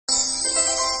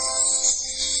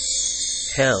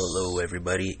Hello,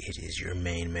 everybody. It is your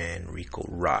main man, Rico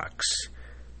Rocks,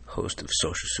 host of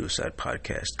Social Suicide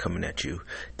Podcast, coming at you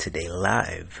today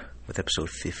live with episode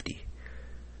 50.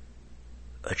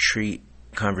 A treat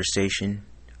conversation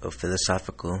of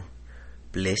philosophical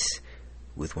bliss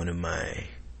with one of my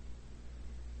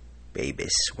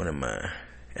babies. One of my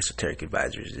esoteric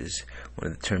advisors is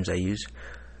one of the terms I use.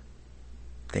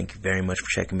 Thank you very much for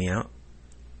checking me out.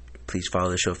 Please follow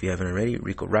the show if you haven't already.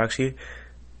 Rico Rocks here.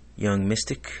 Young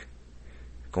mystic,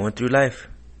 going through life.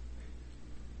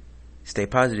 Stay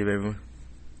positive, everyone.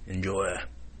 Enjoy.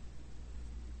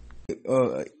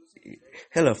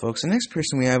 Hello, folks. The next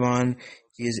person we have on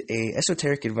is a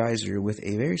esoteric advisor with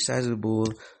a very sizable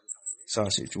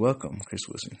sausage. Welcome, Chris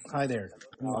Wilson. Hi there.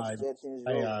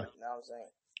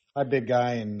 Hi, big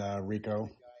guy and Rico.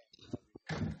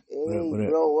 Hey,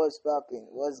 bro, what's popping?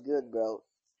 What's good, bro?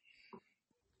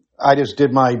 I just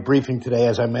did my briefing today,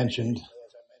 as I mentioned,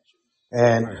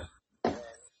 and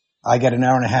I get an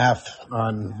hour and a half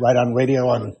right on radio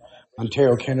on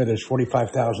Ontario, Canada. There's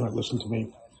 45,000 that listen to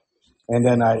me, and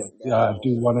then I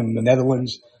do one in the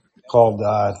Netherlands called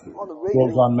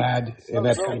World Gone Mad, and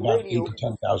that's got about 8 to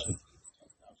 10,000.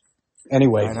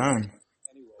 Anyway, Right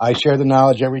I share the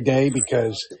knowledge every day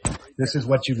because this is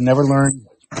what you've never learned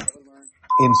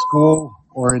in school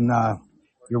or in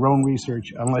your own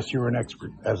research unless you're an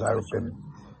expert, as I've been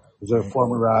as a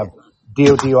former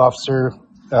DOD officer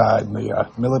in the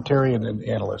military and an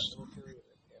analyst.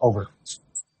 Over.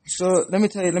 So let me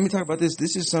talk about this.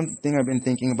 This is something I've been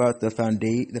thinking about, the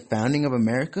founding of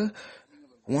America.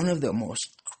 One of the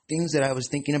most things that I was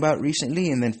thinking about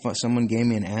recently, and then someone gave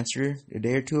me an answer a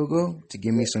day or two ago to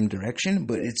give me some direction,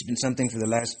 but it's been something for the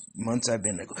last months I've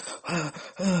been like,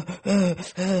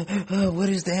 what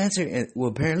is the answer? And, well,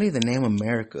 apparently the name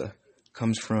America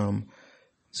comes from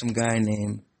some guy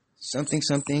named something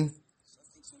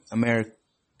America,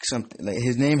 something like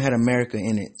his name had America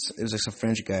in it. It was like some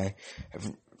French guy,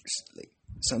 like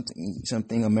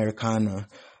something Americana.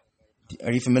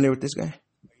 Are you familiar with this guy?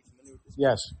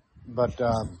 Yes, but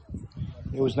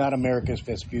it was not Americus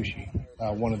Vespucci,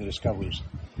 one of the discoverers.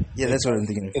 Yeah, that's what I'm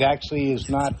thinking of. It actually is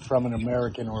not from an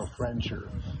American or a French or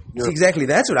Europe. Exactly,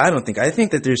 that's what I don't think. I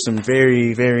think that there's some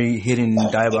very, very hidden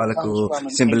diabolical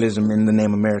symbolism in the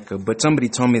name America. But somebody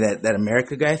told me that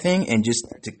America guy thing,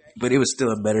 but it was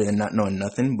still better than not knowing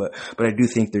nothing. But I do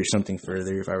think there's something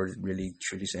further, if I were to really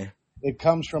truly say. It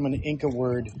comes from an Inca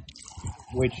word,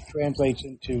 which translates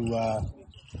into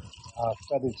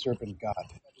feathered serpent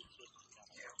god.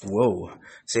 Whoa.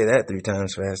 Say that 3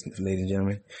 times fast, ladies and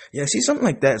gentlemen. Yeah, see, something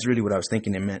like that is really what I was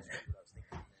thinking it meant.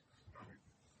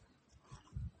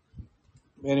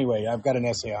 Anyway, I've got an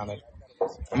essay on it.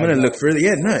 I'm going to look further.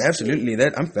 Yeah, no, absolutely.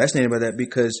 I'm fascinated by that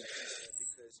because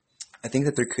I think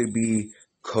that there could be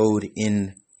code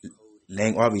in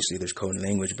language. Obviously, there's code in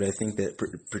language, but I think that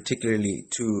particularly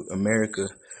to America,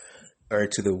 or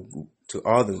to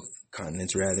all the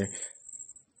continents, rather,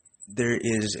 there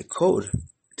is a code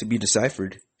to be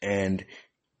deciphered. And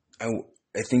I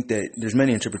think that there's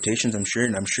many interpretations, I'm sure,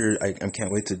 and I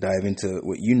can't wait to dive into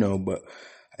what you know, but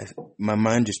my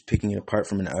mind just picking it apart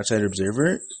from an outside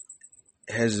observer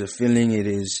has a feeling it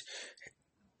is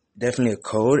definitely a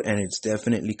code and it's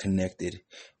definitely connected.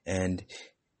 And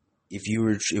if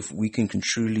we can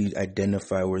truly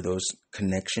identify where those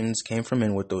connections came from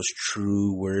and what those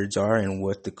true words are and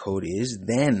what the code is,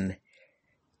 then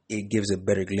it gives a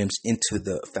better glimpse into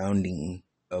the founding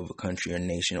of a country or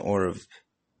nation or of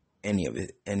any of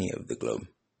the globe.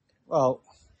 Well,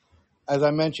 as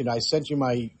I mentioned, I sent you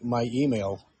my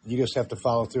email. You just have to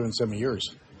follow through and send me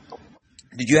yours.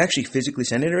 Did you actually physically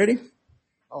send it already?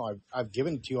 Oh, I've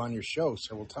given it to you on your show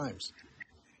several times.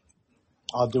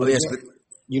 I'll do it. Yes, again. but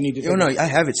You need to. Oh no, I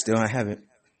have it still. I have it.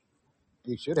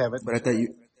 You should have it. But I thought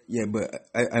you. Yeah, but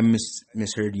I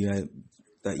misheard you. I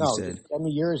thought you said. Just send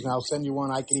me yours, and I'll send you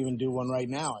one. I can even do one right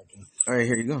now. I can. All right,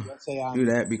 here you go. Let's say do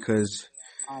that because.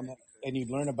 And you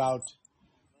learn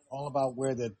all about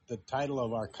where the title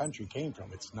of our country came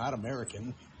from. It's not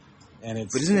American, and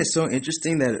it's. But isn't it so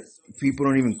interesting that people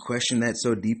don't even question that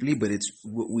so deeply? But it's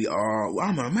what we are. Well,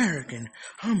 I'm an American.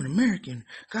 I'm an American.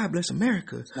 God bless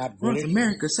America. It's not North British.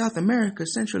 America, South America,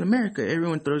 Central America.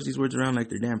 Everyone throws these words around like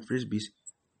they're damn frisbees.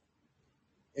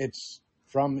 It's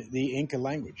from the Inca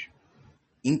language.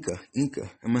 Inca.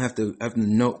 I'm gonna have to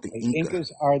note the Inca.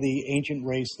 Incas are the ancient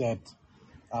race that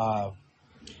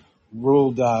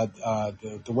ruled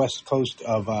the west coast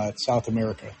of South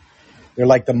America. They're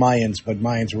like the Mayans, but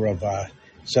Mayans were of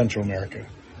Central America.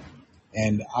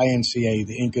 And INCA,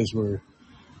 the Incas were,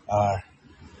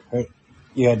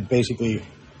 you had basically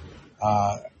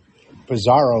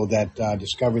Pizarro that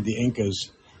discovered the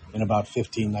Incas in about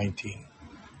 1519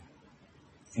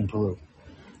 in Peru.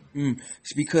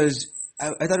 It's because I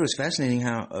thought it was fascinating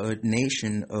how a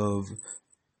nation of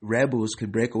rebels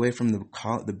could break away from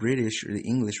the British, or the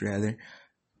English rather,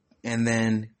 and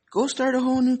then go start a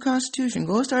whole new constitution,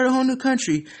 go start a whole new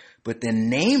country, but then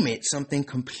name it something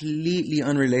completely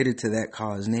unrelated to that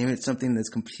cause. Name it something that's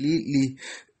completely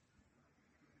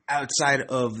outside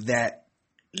of that.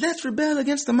 Let's rebel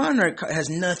against the monarch. It has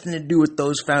nothing to do with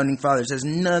those founding fathers. It has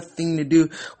nothing to do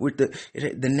with the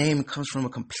name comes from a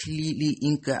completely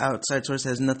Inca outside source. It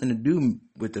has nothing to do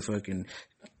with the fucking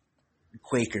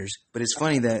Quakers. But it's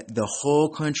funny that the whole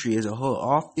country as a whole,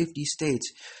 all 50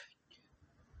 states,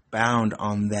 bound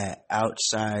on that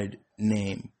outside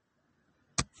name.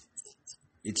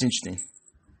 It's interesting.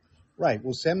 Right.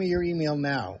 Well, send me your email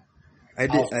now. I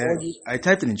did. I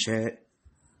typed it in chat.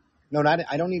 No,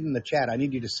 I don't need it in the chat. I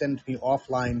need you to send it to me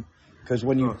offline, because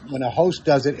when a host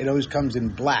does it, it always comes in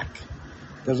black.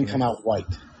 It doesn't come out white.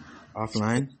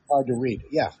 Offline? It's hard to read.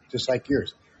 Yeah, just like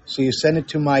yours. So you send it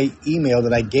to my email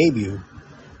that I gave you.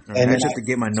 And I just have to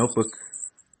get my notebook.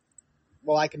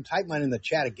 Well, I can type mine in the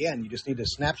chat again. You just need to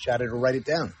snapshot it or write it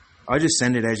down. I'll just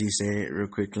send it as you say it real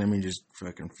quick. Let me just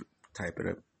fucking type it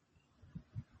up.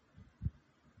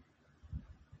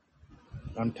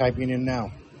 I'm typing in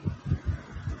now.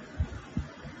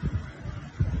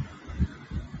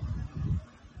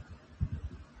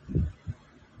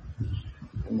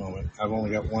 A moment. I've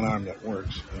only got one arm that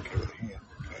works. Okay, with a hand.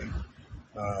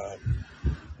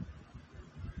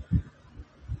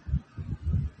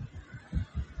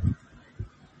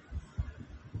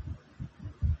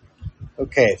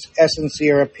 Okay, it's S in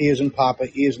Sierra, P as in Papa,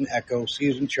 E as in Echo, C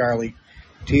as in Charlie,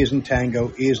 T as in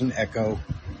Tango, E as in Echo,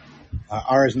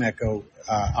 R as in Echo,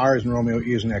 R as in Romeo,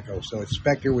 E as in Echo. So it's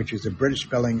Spectre, which is the British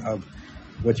spelling of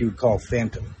what you would call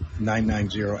Phantom,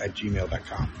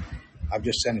 990@gmail.com. I've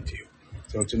just sent it to you.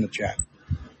 So it's in the chat.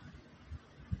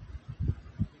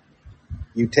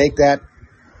 You take that,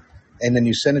 and then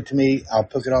you send it to me. I'll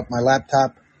pick it up my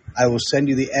laptop. I will send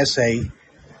you the essay,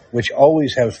 which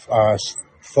always have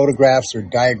photographs or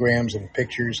diagrams and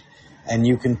pictures, and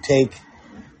you can take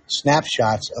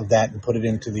snapshots of that and put it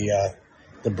into the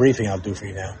briefing I'll do for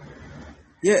you now.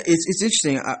 Yeah, it's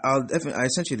interesting. I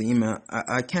sent you the email.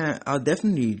 I'll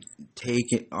definitely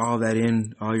take all that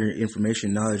in, all your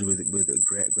information, knowledge with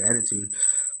gratitude.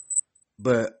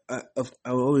 But I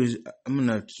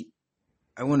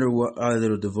wonder what other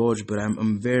it'll divulge. But I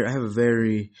have a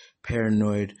very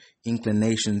paranoid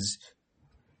inclinations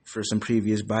for some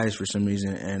previous bias for some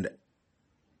reason, and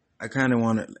I kind of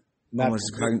want to.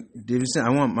 I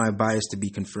want my bias to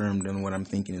be confirmed on what I'm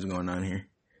thinking is going on here.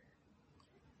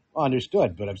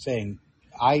 Understood, but I'm saying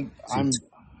I've already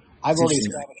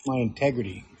established my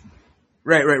integrity.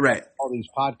 Right. All these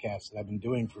podcasts that I've been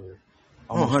doing for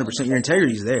 100%. Your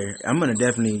integrity is there. I'm going to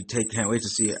definitely can't wait to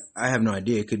see it. I have no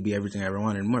idea. It could be everything I ever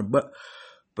wanted and more, but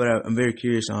I'm very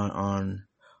curious on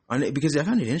it, because I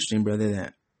found it interesting,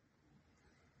 brother,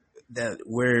 that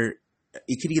where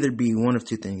it could either be one of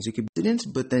two things. It could be coincidence,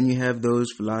 but then you have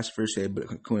those philosophers say,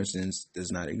 but coincidence does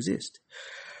not exist.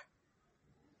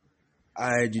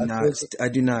 I do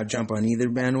not jump on either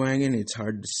bandwagon. It's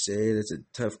hard to say. That's a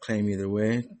tough claim either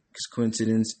way, because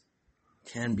coincidence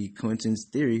can be coincidence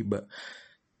theory, but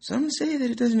some say that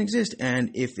it doesn't exist.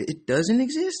 And if it doesn't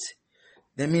exist,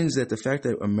 that means that the fact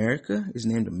that America is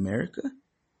named America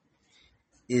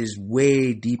is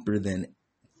way deeper than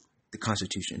the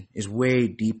Constitution, is way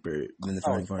deeper than the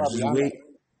founding fathers.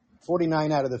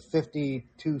 49 out of the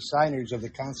 52 signers of the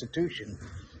Constitution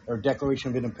or Declaration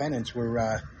of Independence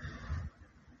were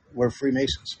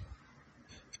Freemasons.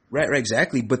 Right,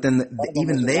 exactly. But then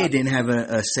even they didn't have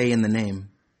a say in the name.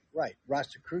 Right.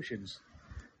 Rosicrucians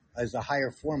is a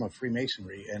higher form of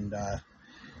Freemasonry, and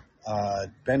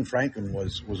Ben Franklin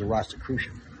was a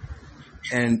Rosicrucian.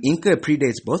 And Inca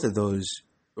predates both of those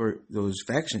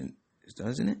factions,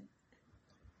 doesn't it?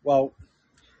 Well,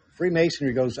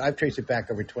 Freemasonry I've traced it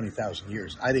back over 20,000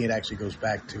 years. I think it actually goes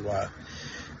back to,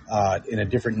 in a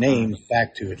different name,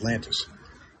 back to Atlantis,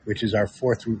 which is our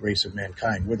fourth root race of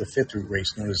mankind. We're the fifth root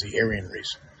race, known as the Aryan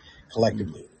race,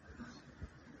 collectively.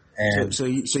 And so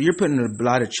you're putting a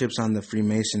lot of chips on the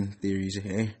Freemason theories,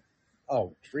 hey?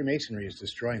 Oh, Freemasonry is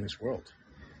destroying this world.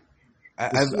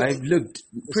 I've looked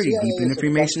pretty deep into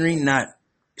Freemasonry, not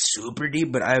super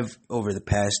deep, but I've looked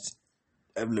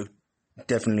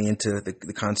definitely into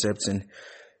the concepts and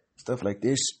stuff like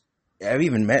this. I've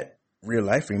even met real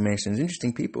life Freemasons,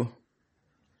 interesting people.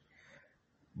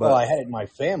 But I had it in my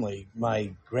family.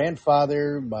 My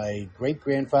grandfather, my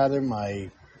great-grandfather,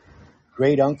 my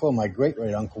great-uncle, and my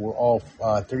great-great-uncle were all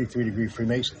 33-degree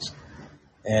Freemasons.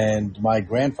 And my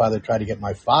grandfather tried to get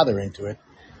my father into it,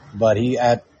 but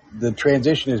the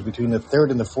transition is between the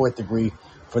third and the fourth degree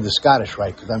for the Scottish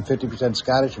Rite, because I'm 50%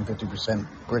 Scottish and 50%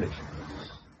 British.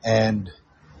 And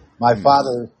my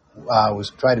father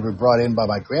was trying to be brought in by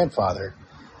my grandfather,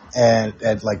 and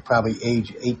at like probably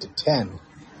age 8 to 10,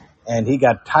 and he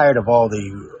got tired of all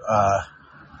the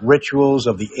rituals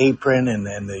of the apron and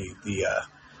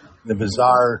the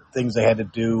bizarre things they had to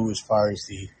do as far as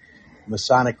the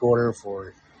Masonic order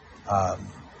for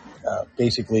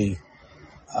basically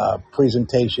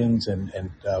presentations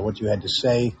and what you had to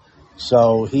say.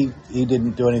 So he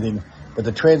didn't do anything. But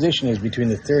the transition is between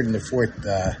the third and the fourth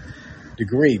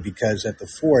degree, because at the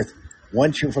fourth,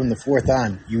 once you're from the fourth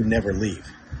on, you never leave.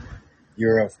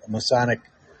 You're a Masonic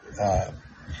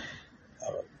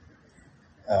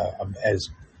as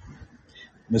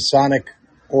Masonic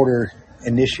order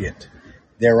initiate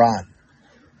thereon,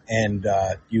 and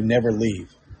you never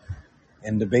leave.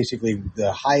 And basically,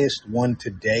 the highest one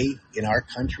today in our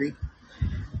country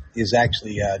is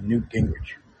actually Newt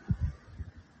Gingrich,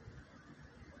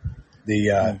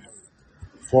 the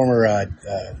former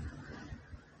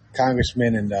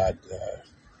congressman and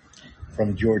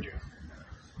from Georgia.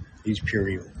 He's pure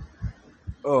evil.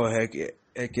 Oh heck yeah!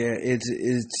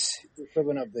 It's The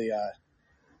equivalent of the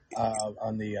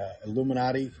on the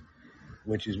Illuminati,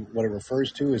 which is what it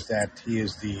refers to, is that he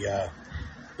is the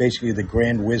basically the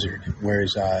Grand Wizard,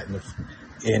 whereas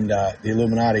in the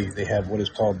Illuminati they have what is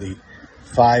called the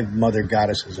 5 Mother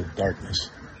Goddesses of Darkness.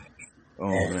 oh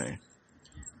man.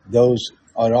 Those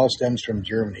it all stems from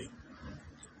Germany,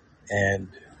 and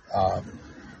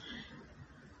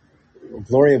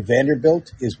Gloria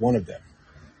Vanderbilt is one of them.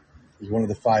 She's one of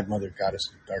the 5 Mother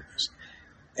Goddesses of Darkness,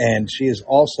 and she is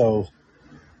also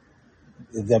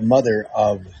the mother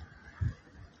of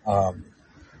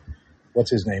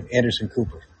what's his name, Anderson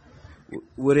Cooper.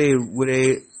 Would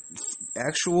a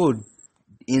actual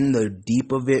in the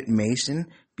deep of it Mason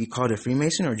be called a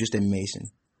Freemason or just a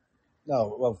Mason?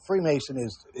 No, well, Freemason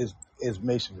is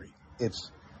Masonry.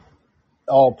 It's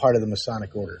all part of the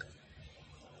Masonic order.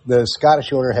 The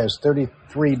Scottish order has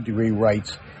 33-degree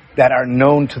rites that are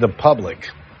known to the public.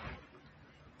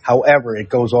 However, it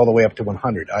goes all the way up to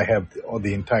 100. I have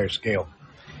the entire scale.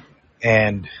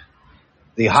 And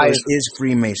the highest is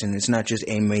Freemason. It's not just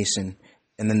a Mason.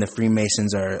 And then the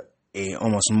Freemasons are a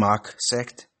almost mock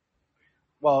sect.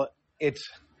 Well, it's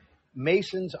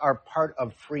Masons are part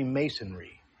of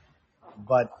Freemasonry,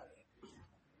 but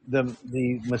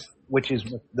which is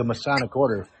the Masonic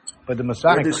order, but the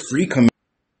Masonic Where does free come?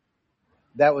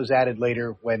 That was added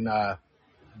later when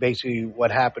basically what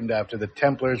happened after the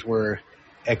Templars were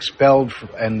expelled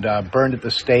and burned at the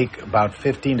stake, about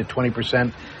 15 to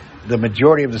 20%. The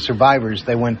majority of the survivors,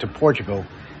 they went to Portugal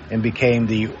and became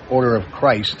the Order of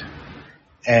Christ.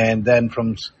 And then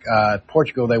from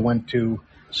Portugal, they went to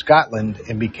Scotland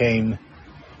and became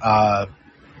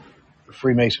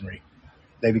Freemasonry.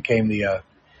 They became the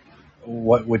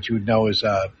what you would know as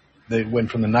they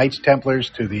went from the Knights Templars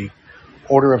to the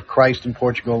Order of Christ in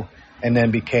Portugal, and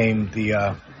then became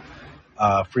the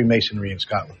Freemasonry in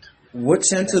Scotland. What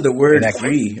sense of the word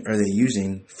free are they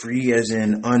using? Free as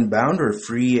in unbound, or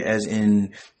free as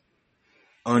in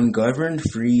ungoverned?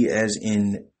 Free as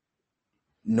in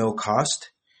no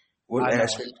cost? What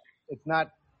aspect? It's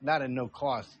not a no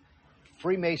cost.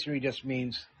 Freemasonry just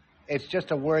means it's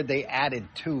just a word they added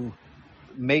to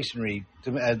Masonry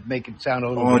to make it sound a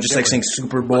little bit just different. like saying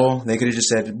Super Bowl. They could have just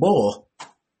said bowl.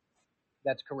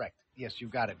 That's correct. Yes,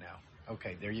 you've got it now.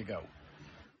 Okay, there you go.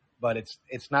 But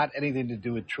it's not anything to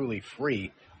do with truly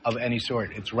free of any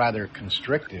sort. It's rather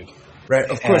constrictive. Right.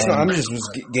 Of course. No. I'm just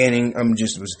getting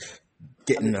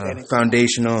a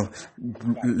foundational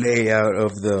layout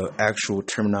of the actual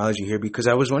terminology here, because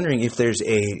I was wondering if there's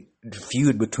a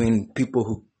feud between people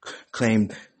who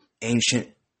claim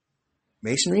ancient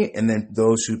Masonry and then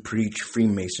those who preach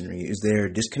Freemasonry. Is there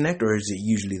a disconnect, or is it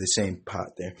usually the same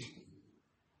pot there?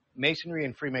 Masonry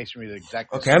and Freemasonry are the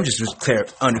exact same. Okay, I'm just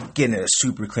getting a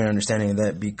super clear understanding of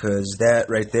that, because that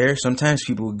right there, sometimes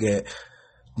people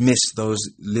miss those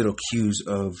little cues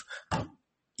of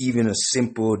even a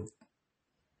simple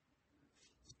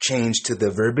change to the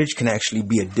verbiage can actually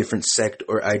be a different sect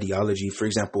or ideology. For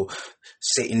example,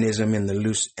 Satanism and the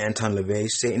Anton LaVey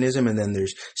Satanism, and then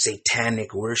there's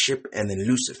satanic worship, and then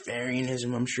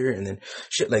Luciferianism, I'm sure, and then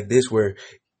shit like this where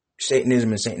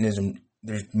Satanism,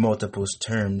 there's multiple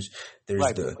terms. There's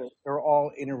right, they're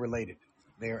all interrelated.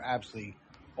 They are absolutely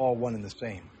all one and the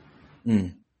same.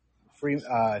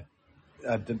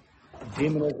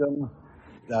 Demonism,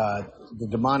 the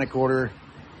demonic order,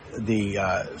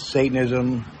 the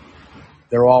Satanism,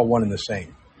 they're all one and the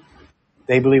same.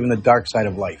 They believe in the dark side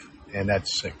of life, and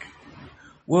that's sick.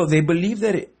 Well, they believe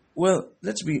that it. Well,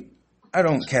 I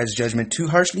don't cast judgment too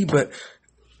harshly, but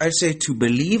I'd say to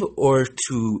believe or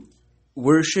to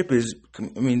worship is.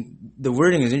 I mean, the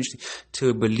wording is interesting.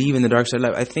 To believe in the dark side of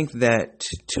life. I think that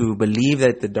to believe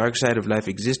that the dark side of life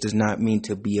exists does not mean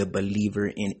to be a believer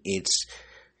in its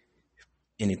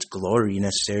glory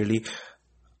necessarily.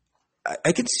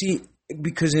 I could see,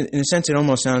 because in a sense it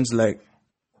almost sounds like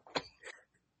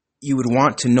you would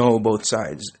want to know both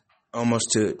sides,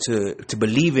 almost to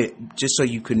believe it just so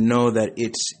you could know that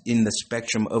it's in the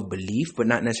spectrum of belief, but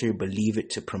not necessarily believe it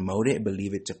to promote it,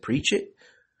 believe it to preach it.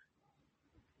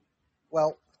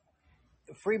 Well,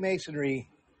 Freemasonry,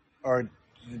 or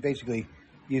basically,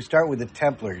 you start with the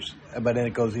Templars, but then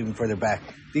it goes even further back.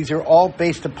 These are all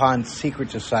based upon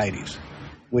secret societies,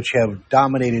 which have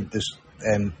dominated this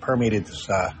and permeated this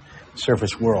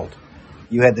surface world.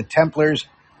 You had the Templars,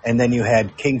 and then you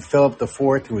had King Philip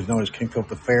IV, who was known as King Philip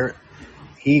the Fair.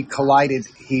 He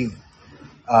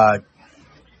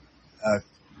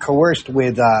coerced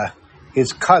with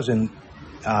his cousin,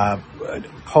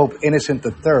 Pope Innocent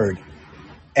III,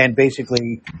 and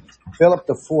basically Philip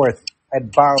IV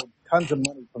had borrowed tons of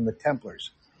money from the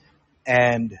Templars,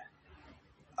 and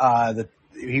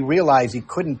he realized he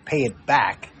couldn't pay it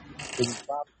back because he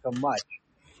borrowed so much.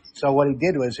 So what he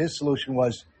did was, his solution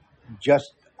was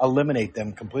just eliminate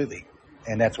them completely,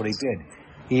 and that's what he did.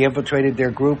 He infiltrated their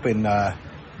group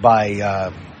by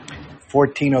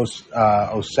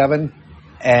 1407,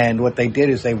 and what they did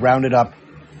is they rounded up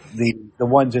the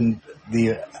ones in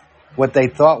what they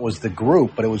thought was the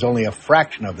group, but it was only a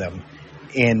fraction of them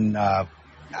in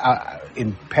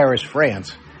Paris,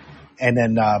 France, and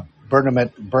then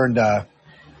burned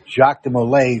Jacques de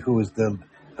Molay, who was the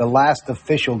last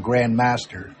official Grand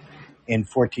Master, in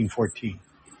 1414.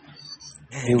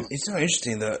 Man, it's so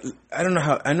interesting though. I don't know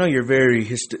how. I know you're very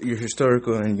you're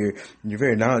historical and you're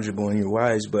very knowledgeable and you're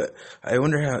wise, but I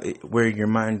wonder where your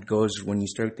mind goes when you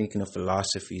start thinking of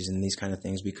philosophies and these kind of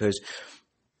things, because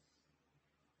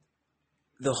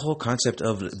the whole concept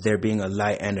of there being a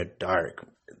light and a dark.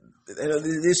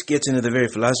 This gets into the very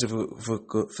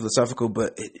philosophical,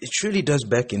 but it truly does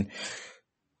beckon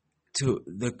to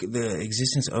the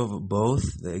existence of both,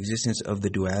 the existence of the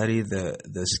duality,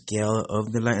 the scale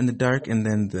of the light and the dark, and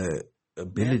then the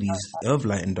abilities of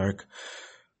light and dark.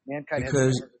 Mankind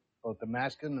has both the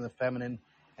masculine and the feminine,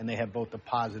 and they have both the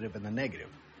positive and the negative.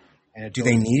 And do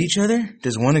they need each other?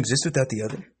 Does one exist without the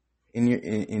other?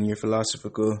 In your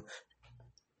philosophical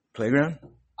playground?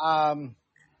 I'm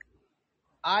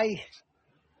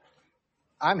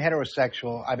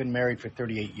heterosexual. I've been married for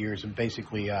 38 years, and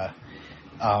basically,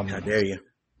 how dare you?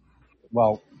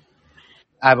 Well,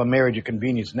 I have a marriage of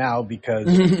convenience now because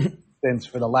since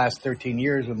for the last 13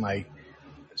 years with my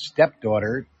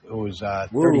stepdaughter, who was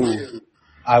 32,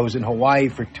 I was in Hawaii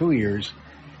for 2 years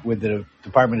with the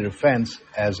Department of Defense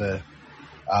as a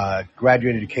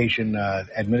graduate education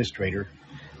administrator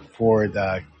for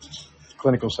the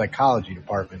clinical psychology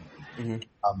department.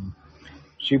 Mm-hmm.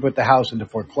 She put the house into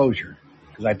foreclosure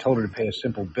because I told her to pay a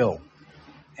simple bill.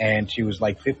 And she was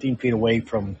like 15 feet away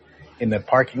in the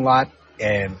parking lot.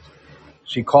 And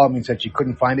she called me and said she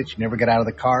couldn't find it. She never got out of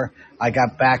the car. I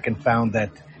got back and found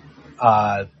that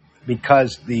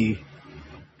because the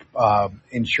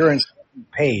insurance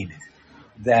paid,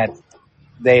 that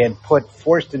they had put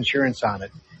forced insurance on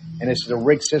it. And this is a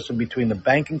rigged system between the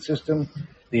banking system,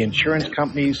 the insurance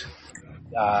companies,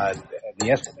 the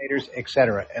estimators,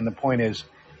 etc. And the point is,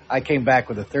 I came back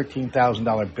with a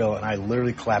 $13,000 bill, and I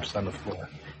literally collapsed on the floor.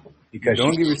 Because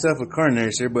don't give yourself a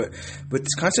coronary, sir. But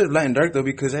this concept of light and dark, though,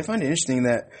 because I find it interesting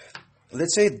that,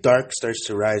 let's say dark starts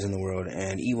to rise in the world,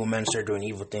 and evil men start doing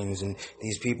evil things, and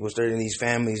these people start in these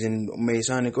families and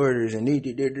Masonic orders, and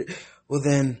well,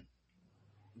 then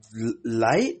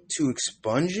light to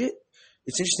expunge it.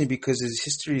 It's interesting because as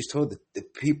history is told, the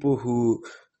people who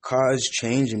cause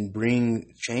change and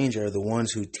bring change are the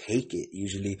ones who take it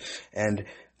usually, and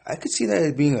I could see that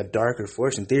as being a darker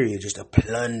force in theory, just a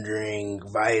plundering,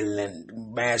 violent,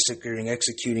 massacring,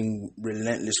 executing,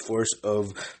 relentless force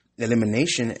of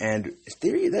elimination. And in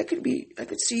theory, that could be, I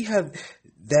could see how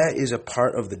that is a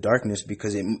part of the darkness,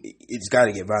 because it's got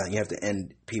to get violent. You have to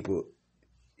end people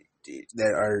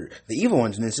that are the evil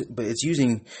ones, but it's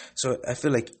using. So I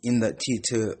feel like in that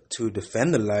to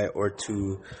defend the light, or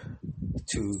to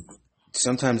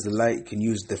sometimes the light can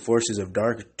use the forces of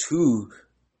dark to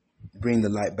bring the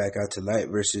light back out to light,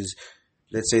 versus,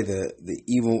 let's say, the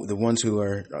evil, the ones who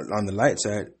are on the light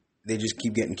side, they just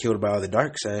keep getting killed by the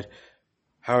dark side.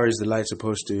 How is the light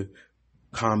supposed to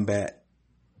combat?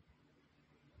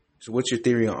 So what's your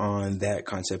theory on that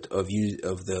concept of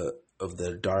of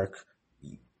the dark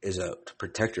is a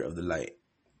protector of the light.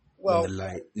 Well, when the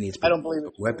light needs I don't believe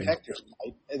it's a weapon. protector of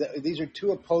light. These are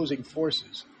two opposing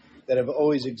forces that have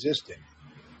always existed.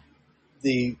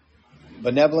 The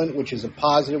benevolent, which is the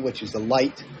positive, which is the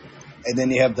light, and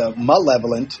then you have the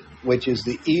malevolent, which is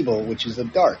the evil, which is the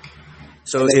dark.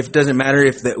 So it doesn't matter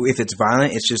if it's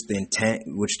violent, it's just the intent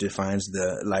which defines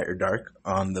the light or dark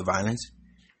on the violence.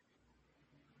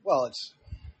 Well, it's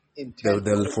intent.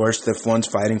 The ones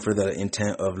fighting for the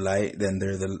intent of light, then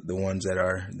they're the ones that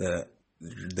are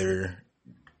they're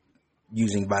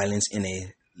using violence in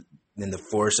the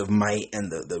force of might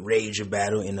and the rage of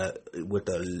battle with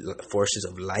the forces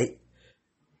of light.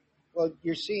 Well,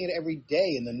 you're seeing it every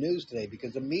day in the news today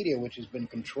because the media, which has been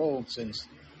controlled since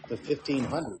the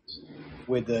 1500s,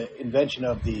 with the invention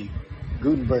of the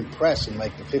Gutenberg press in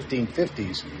like the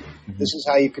 1550s, this is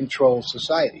how you control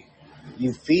society.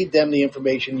 You feed them the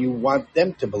information you want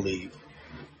them to believe,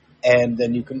 and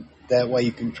then that way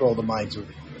you control the minds of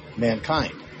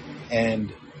mankind.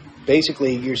 And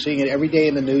basically, you're seeing it every day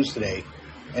in the news today,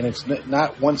 and it's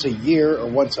not once a year or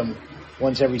once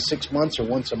every 6 months or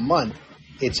once a month.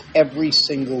 It's every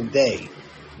single day.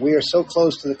 We are so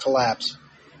close to the collapse.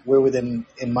 We're within,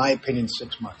 in my opinion,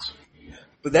 6 months.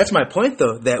 But that's my point,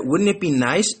 though. That wouldn't it be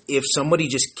nice if somebody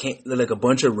just came, like a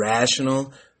bunch of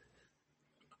rational,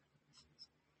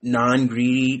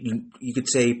 non-greedy, you could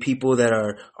say people that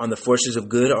are on the forces of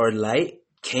good or light,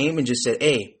 came and just said,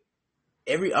 "Hey,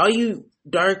 all you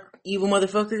dark, evil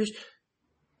motherfuckers,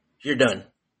 you're done.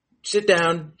 Sit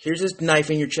down. Here's this knife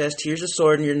in your chest. Here's a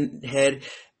sword in your head,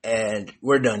 and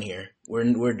we're done here.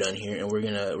 We're done here, and we're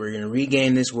gonna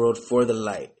regain this world for the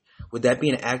light." Would that be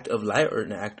an act of light or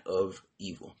an act of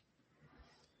evil?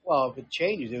 Well, if it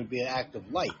changes, it would be an act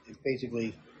of light. It's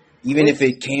basically, even if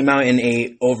it came out in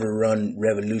a overrun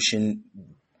revolution,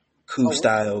 coup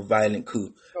style, violent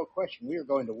coup. No question, we are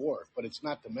going to war, but it's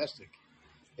not domestic.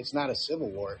 It's not a civil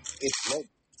war. It's global,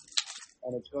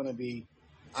 and it's going to be.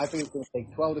 I think it's going to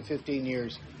take 12 to 15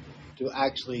 years to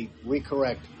actually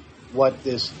recorrect what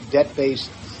this debt-based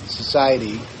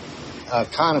society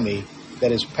economy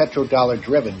that is petrodollar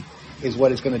driven is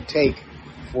what it's going to take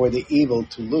for the evil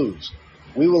to lose.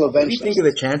 We will eventually. What do you think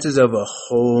of the chances of a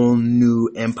whole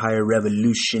new empire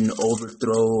revolution,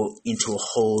 overthrow into a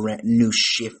whole new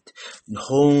shift,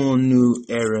 whole new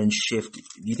era and shift?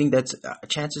 Do you think that's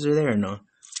chances are there or no?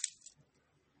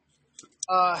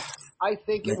 I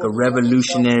think like a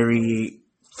revolutionary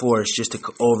force just to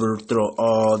overthrow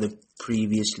all the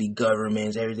previously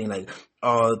governments, everything, like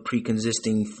all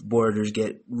pre-existing borders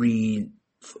get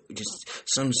just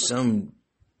some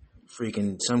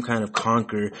kind of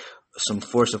conquer, some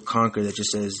force of conquer that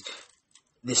just says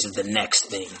this is the next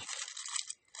thing.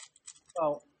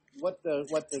 Well, what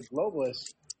the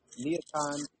globalists,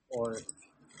 neocon, or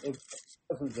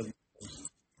dozens of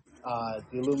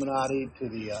the Illuminati to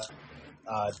the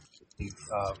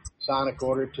Sonic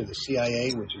Order to the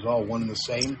CIA, which is all one and the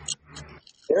same.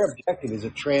 Their objective is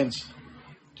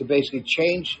to basically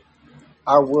change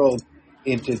our world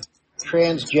into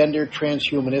transgender,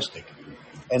 transhumanistic.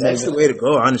 And that's the way to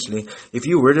go, honestly. If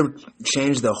you were to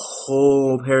change the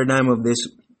whole paradigm of this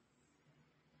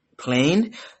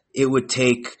plane, it would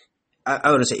take,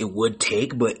 I wouldn't say it would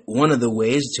take, but one of the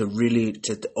ways to really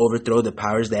to overthrow the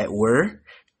powers that were,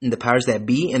 and the powers that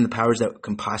be, and the powers that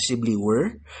can possibly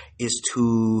were, is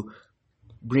to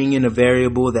bring in a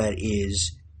variable that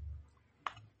is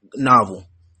novel,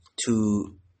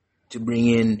 to bring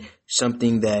in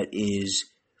something that is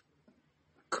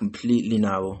completely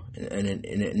novel and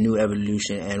a new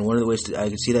evolution. And one of the ways that I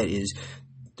can see that is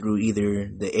through either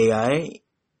the AI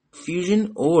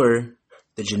fusion or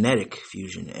the genetic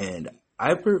fusion. And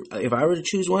if I were to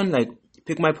choose one, like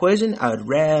pick my poison, I would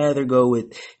rather go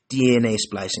with DNA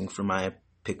splicing for my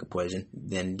pick a poison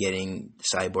than getting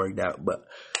cyborged out. But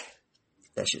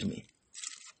that's just me.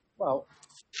 Well,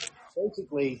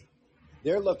 basically,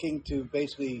 they're looking to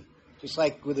just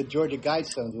like with the Georgia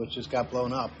Guidestones, which just got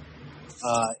blown up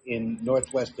in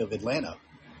northwest of Atlanta.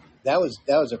 That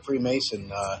was a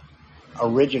Freemason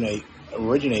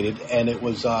originated, and it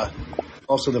was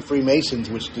also the Freemasons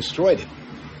which destroyed it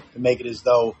to make it as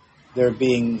though they're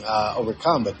being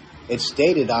overcome. But it's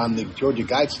stated on the Georgia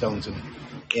Guidestones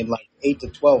in like 8 to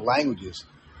 12 languages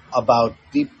about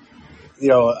deep,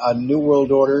 a new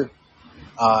world order.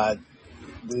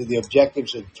 The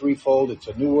objectives are threefold. It's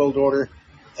a new world order.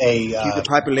 Keep the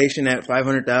population at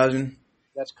 500,000.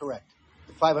 That's correct.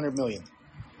 500 million.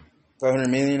 500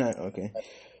 million? Okay.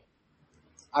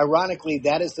 Ironically,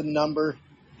 that is the number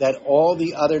that all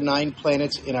the other 9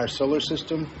 planets in our solar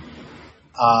system,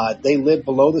 they live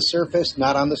below the surface,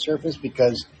 not on the surface,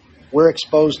 because we're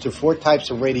exposed to 4 types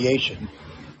of radiation,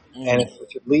 and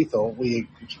it's lethal. We're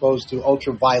exposed to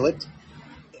ultraviolet,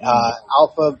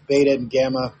 alpha, beta, and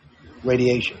gamma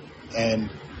radiation, and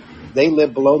they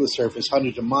live below the surface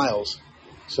hundreds of miles.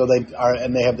 So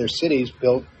they have their cities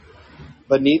built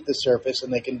beneath the surface,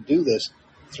 and they can do this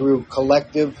through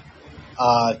collective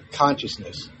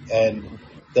consciousness, and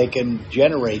they can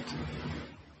generate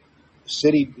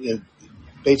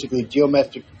basically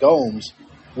geometric domes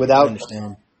without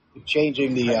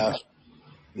changing the. I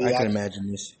can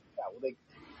imagine this.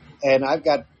 And I've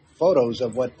got photos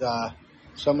of what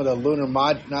some of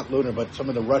the some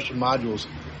of the Russian modules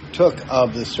took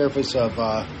of the surface of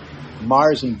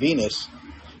Mars and Venus.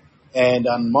 And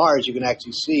on Mars, you can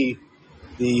actually see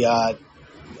the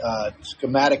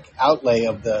schematic outlay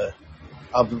of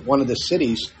one of the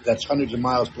cities that's hundreds of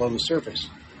miles below the surface.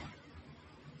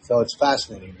 So it's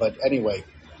fascinating. But anyway.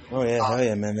 Oh, yeah. Hell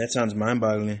yeah, man. That sounds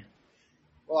mind-boggling.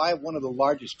 Well, I have one of the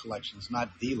largest collections, not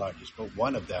the largest, but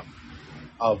one of them,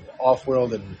 of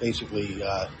off-world and basically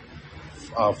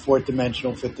fourth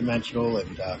dimensional, fifth dimensional,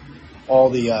 and all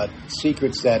the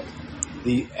secrets that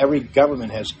every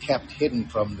government has kept hidden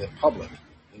from the public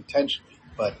intentionally.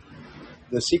 But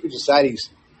the secret societies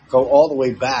go all the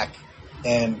way back,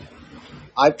 and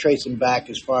I've traced them back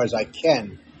as far as I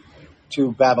can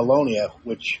to Babylonia,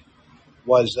 which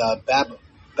was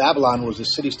Babylon was the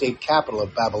city-state capital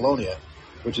of Babylonia,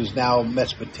 which is now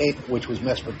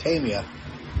Mesopotamia,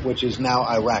 which is now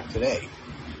Iraq today.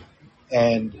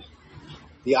 And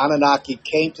the Anunnaki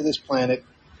came to this planet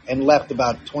and left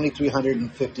about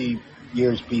 2,350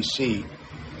 years BC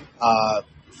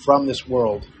from this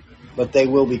world, but they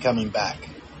will be coming back.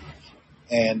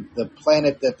 And the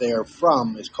planet that they are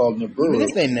from is called Nibiru. Even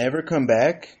if they never come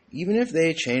back, even if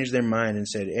they changed their mind and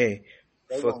said, "Hey,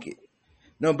 fuck it."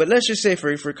 No, but let's just say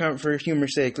for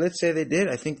humor's sake, let's say they did.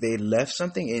 I think they left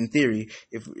something in theory.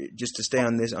 If just to stay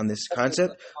on this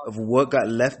concept of what got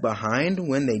left behind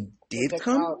when they did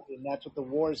come, and that's what the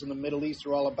wars in the Middle East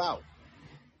are all about.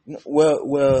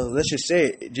 Well, let's just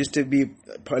say, just to be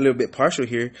a little bit partial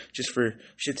here, just for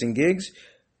shits and gigs,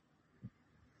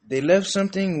 they left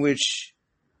something which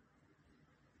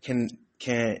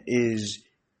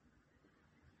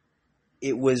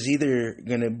it was either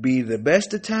going to be the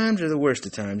best of times or the worst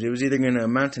of times. It was either going to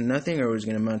amount to nothing or it was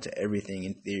going to amount to everything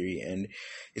in theory. And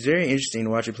it's very interesting to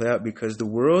watch it play out because the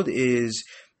world is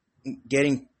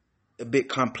getting a bit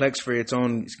complex for its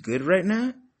own good right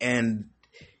now. And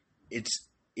it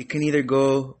can either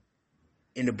go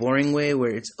in a boring way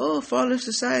where it's, fall of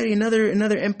society,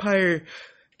 another empire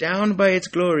down by its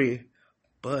glory.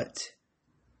 But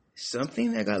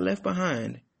something that got left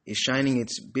behind is shining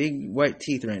its big white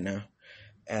teeth right now.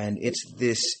 And it's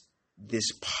this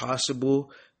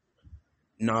possible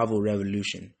novel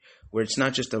revolution where it's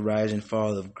not just a rise and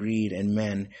fall of greed and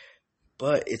men,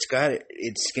 but it's going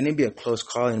to be a close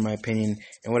call in my opinion.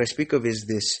 And what I speak of is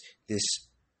this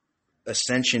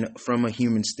ascension from a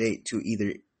human state to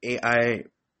either AI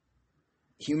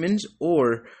humans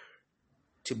or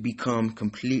to become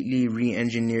completely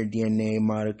re-engineered DNA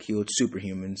moleculed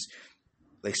superhumans,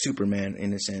 like Superman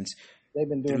in a sense. They've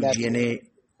been doing that DNA.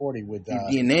 40 with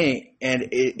DNA, and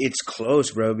it's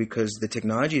close, bro, because the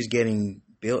technology is getting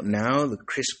built now. The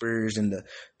CRISPRs and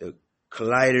the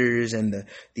colliders and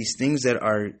these things that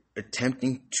are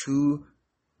attempting to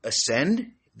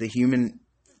ascend the human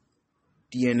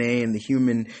DNA and the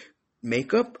human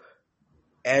makeup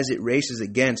as it races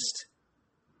against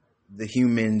the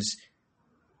humans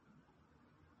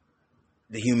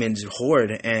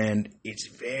horde. And it's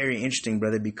very interesting,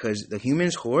 brother, because the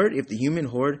humans horde, if the human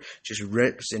horde just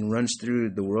rips and runs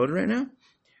through the world right now,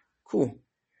 cool.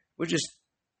 We'll just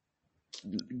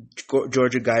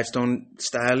Georgia Guidestone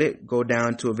style it, go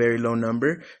down to a very low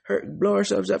number, blow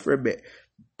ourselves up for a bit.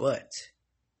 But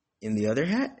in the other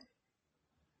hat,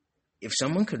 if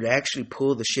someone could actually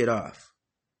pull the shit off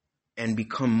and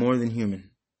become more than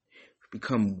human,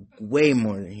 become way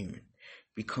more than human,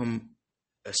 become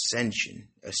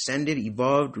ascended,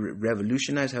 evolved,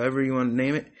 revolutionized, however you want to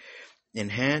name it,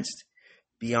 enhanced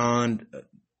beyond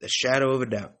the shadow of a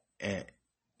doubt,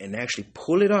 and actually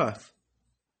pull it off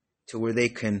to where they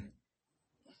can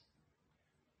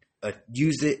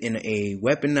use it in a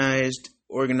weaponized,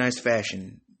 organized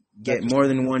fashion, get more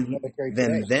than one,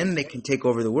 then they can take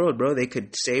over the world, bro. They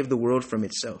could save the world from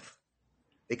itself.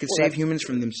 They could save humans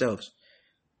from themselves.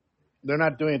 They're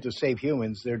not doing it to save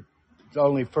humans. They're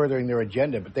only furthering their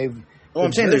agenda, but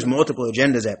I'm saying there's multiple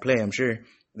agendas at play. I'm sure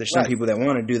there's some people that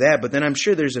want to do that, but then I'm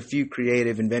sure there's a few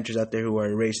creative inventors out there who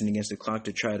are racing against the clock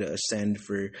to try to ascend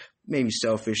for maybe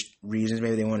selfish reasons.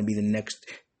 Maybe they want to be the next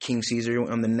King Caesar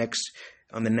on the next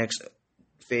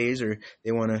phase, or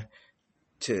they want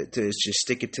to just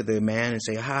stick it to the man and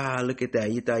say, "Ha, look at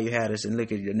that! You thought you had us, and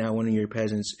look at you now. One of your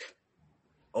peasants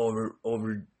over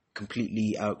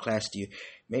completely outclassed you."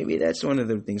 Maybe that's one of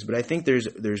the things, but I think there's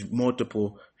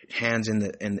multiple hands in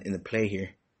the play here.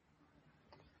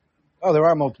 Oh, there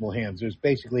are multiple hands. There's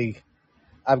basically,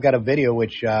 I've got a video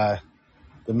which the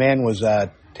man was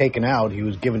taken out. He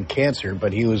was given cancer,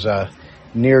 but he was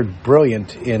near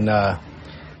brilliant in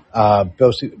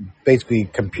basically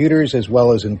computers as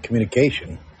well as in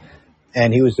communication.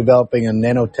 And he was developing a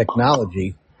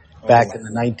nanotechnology back in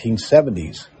the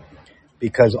 1970s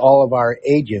because all of our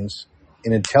agents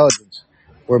in intelligence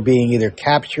were being either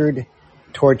captured,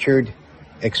 tortured,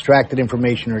 extracted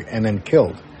information, and then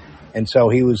killed. And so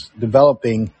he was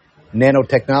developing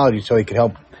nanotechnology so he could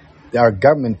help our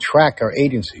government track our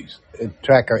agencies,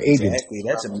 track our agents.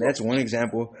 Exactly. That's one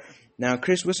example. Now,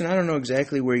 Chris Wilson, I don't know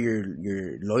exactly where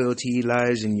your loyalty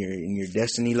lies and your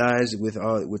destiny lies with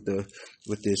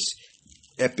this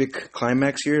epic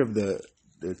climax here of the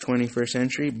 21st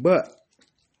century, but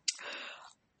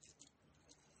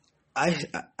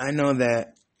I know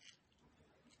that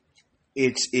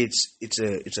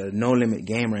it's a no limit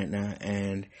game right now,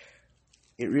 and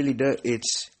it really does.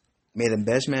 It's may the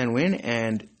best man win,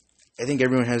 and I think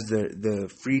everyone has the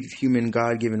free human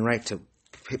God given right to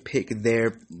pick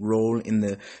their role in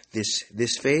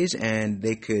this phase, and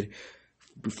they could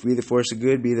be the force of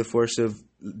good, be the force of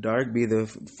dark, be the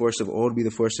force of old, be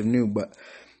the force of new. But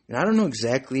I don't know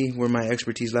exactly where my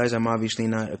expertise lies. I'm obviously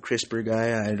not a CRISPR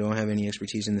guy. I don't have any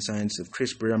expertise in the science of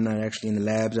CRISPR. I'm not actually in the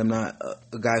labs. I'm not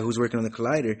a guy who's working on the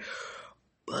collider.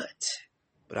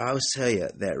 But I'll tell you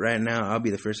that right now, I'll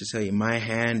be the first to tell you, my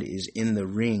hand is in the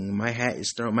ring. My hat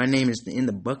is thrown. My name is in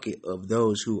the bucket of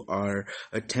those who are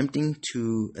attempting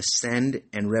to ascend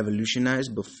and revolutionize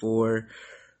before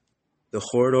the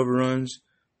horde overruns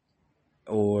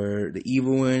or the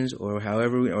evil ones or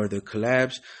or the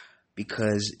collapse,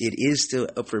 because it is still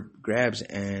up for grabs.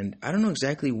 And I don't know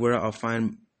exactly where I'll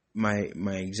find my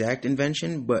exact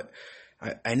invention, but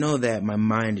I know that my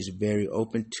mind is very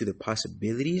open to the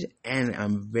possibilities, and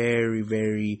I'm very,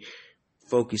 very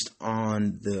focused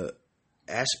on the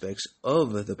aspects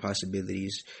of the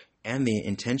possibilities and the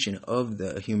intention of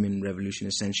the human revolution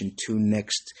ascension to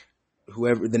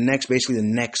the next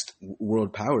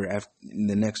world power after in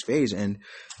the next phase. And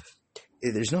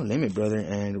there's no limit, brother.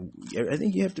 And I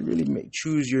think you have to really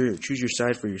choose your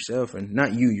side for yourself, and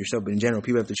not you yourself, but in general,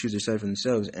 people have to choose their side for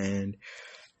themselves. And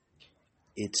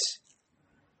it's,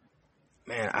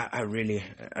 man, I really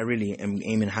am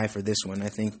aiming high for this one. I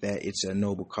think that it's a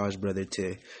noble cause, brother,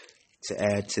 to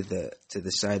add to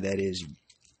the side that is,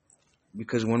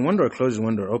 because when one door closes,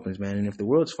 one door opens, man. And if the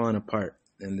world's falling apart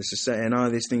and the society and all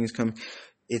these things come,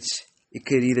 it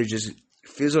could either just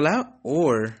fizzle out,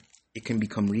 or it can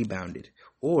become rebounded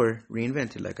or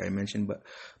reinvented, like I mentioned. But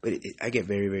I get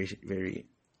very, very, very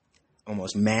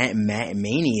almost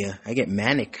mania. I get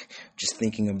manic just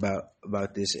thinking about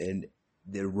this and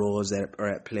the roles that are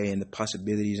at play and the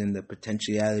possibilities and the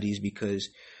potentialities, because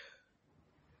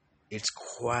it's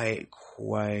quite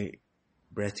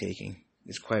breathtaking.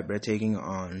 It's quite breathtaking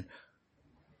on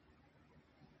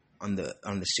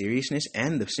the seriousness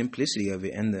and the simplicity of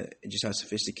it, and just how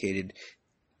sophisticated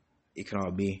it can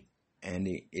all be. And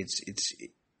I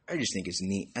just think it's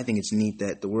neat. I think it's neat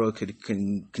that the world could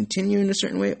continue in a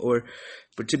certain way,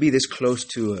 but to be this close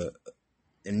to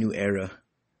a new era.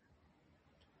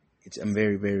 I'm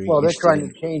very, very. Well, they're trying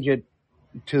to change it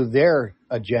to their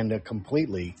agenda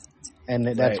completely, and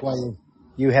that's why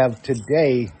you have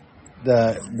today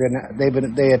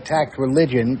they attacked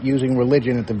religion, using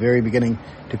religion at the very beginning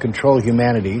to control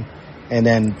humanity, and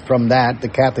then from that, the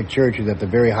Catholic Church is at the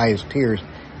very highest tiers,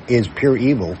 is pure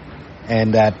evil,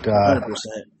 and that. 100%.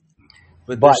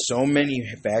 But there's so many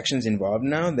factions involved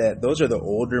now that those are the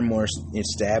older, more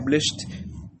established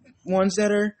ones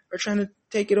that are trying to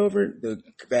take it over, the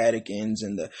Vaticans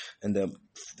and the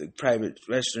private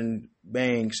Western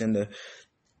banks and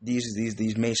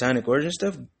these Masonic orders and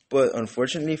stuff. But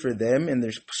unfortunately for them and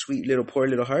their sweet little poor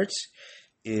little hearts,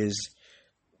 it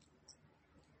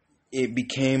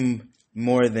became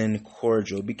more than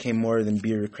cordial. It became more than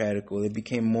bureaucratical. It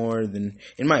became more than,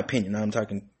 in my opinion, I'm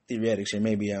talking theoretics here.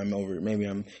 Maybe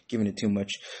I'm giving it too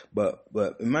much. But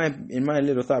in my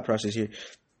little thought process here,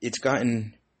 it's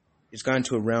gotten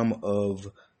to a realm of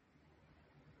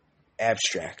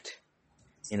abstract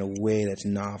in a way that's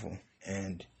novel.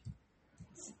 And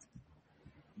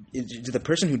the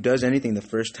person who does anything the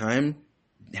first time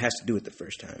has to do it the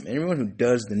first time. And everyone who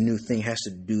does the new thing has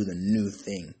to do the new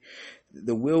thing.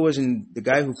 The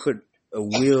guy who put a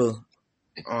wheel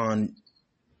on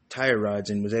tire rods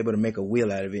and was able to make a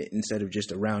wheel out of it instead of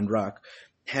just a round rock,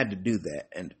 had to do that.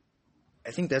 And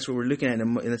I think that's what we're looking at,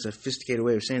 and that's a sophisticated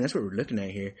way of saying that's what we're looking at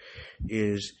here,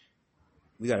 is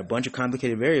we got a bunch of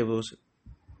complicated variables,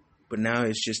 but now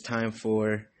it's just time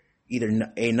for either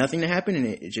nothing to happen and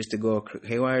it's just to go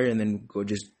haywire and then go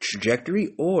just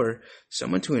trajectory, or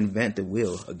someone to invent the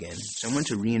wheel again, someone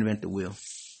to reinvent the wheel.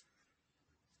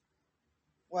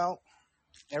 Well,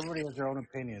 everybody has their own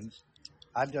opinions.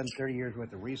 I've done 30 years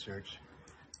worth of research,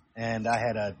 and I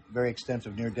had a very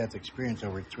extensive near-death experience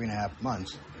over 3.5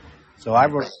 months. So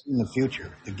I've already seen the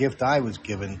future. The gift I was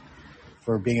given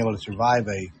for being able to survive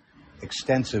a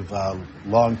extensive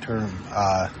long-term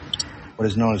what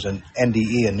is known as an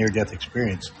NDE, a near-death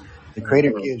experience. The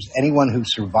Creator gives anyone who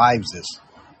survives this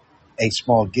a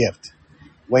small gift.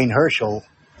 Wayne Herschel,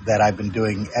 that I've been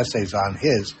doing essays on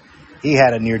he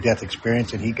had a near-death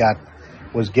experience, and he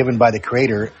was given by the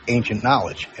Creator ancient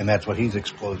knowledge, and that's what he's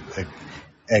exploiting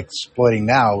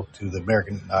now to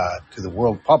the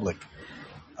world public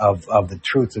of the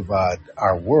truth of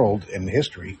our world and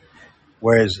history.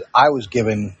 Whereas I was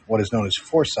given what is known as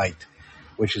foresight,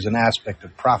 which is an aspect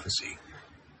of prophecy.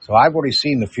 So I've already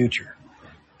seen the future,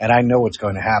 and I know what's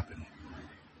going to happen.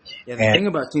 Yeah, the thing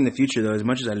about seeing the future, though, as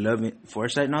much as I love it,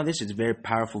 foresight and all this, it's very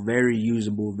powerful, very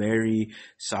usable, very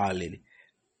solid.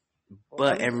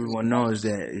 But everyone knows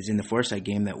that it's in the foresight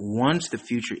game that once the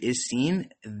future is seen,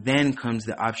 then comes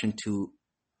the option to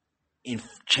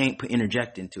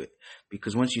interject into it.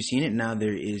 Because once you've seen it, now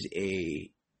there is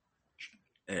a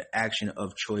action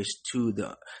of choice to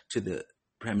the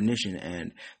premonition,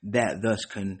 and that thus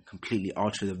can completely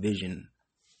alter the vision.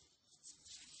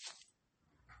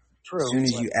 True. As soon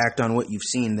as you act on what you've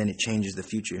seen, then it changes the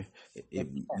future.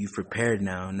 You've prepared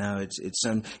now. Now it's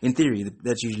some, in theory,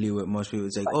 that's usually what most people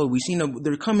would say. Oh, we seen them.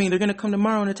 They're coming. They're going to come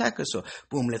tomorrow and attack us. So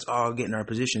boom, let's all get in our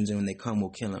positions. And when they come, we'll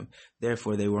kill them.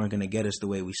 Therefore, they weren't going to get us the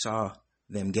way we saw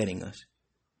them getting us.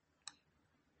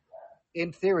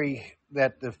 In theory,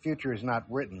 that the future is not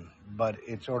written, but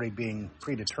it's already being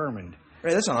predetermined.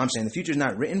 Right, that's all I'm saying. The future is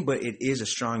not written, but it is a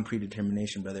strong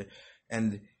predetermination, brother.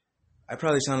 And I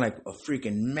probably sound like a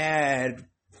freaking mad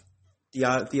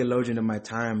theologian of my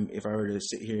time if I were to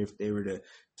sit here, if they were to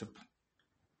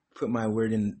put my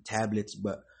word in tablets.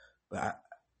 But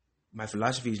my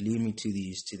philosophies lead me to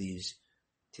these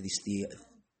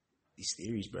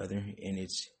theories, brother. And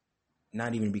it's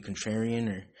not even to be contrarian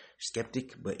or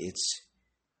skeptic, but it's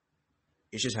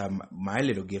just how my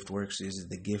little gift works. Is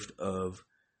the gift of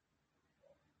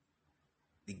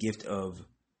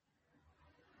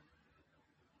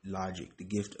logic, the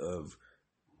gift of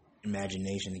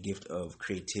imagination, the gift of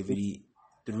creativity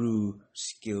through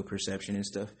skill, perception, and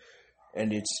stuff.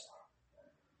 And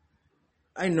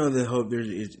I know the hope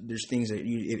there's things that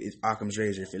it's Occam's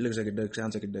razor. If it looks like a duck,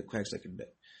 sounds like a duck, quacks like a duck.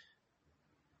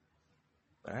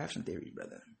 But I have some theories,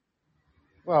 brother.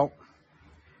 Well,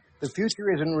 the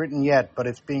future isn't written yet, but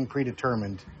it's being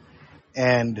predetermined,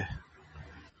 and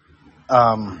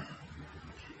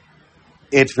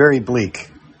it's very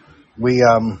bleak.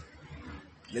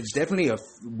 It's definitely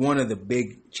one of the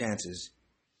big chances,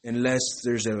 unless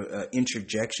there's a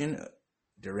interjection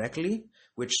directly,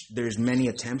 which there's many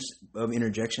attempts of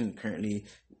interjection currently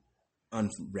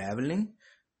unraveling.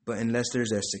 But unless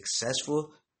there's a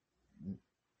successful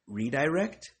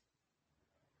redirect,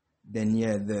 then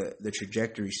yeah, the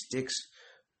trajectory sticks.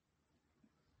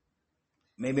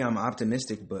 Maybe I'm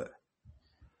optimistic, but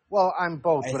well, I'm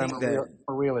both, but I'm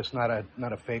a realist, not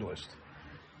a fatalist.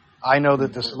 I know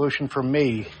that the solution for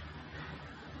me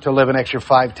to live an extra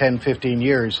 5, 10, 15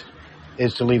 years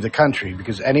is to leave the country,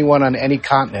 because anyone on any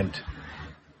continent,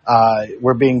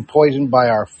 we're being poisoned by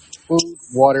our food,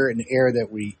 water, and air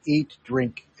that we eat,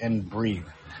 drink, and breathe.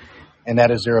 And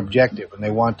that is their objective, and they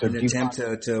want to attempt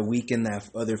to weaken the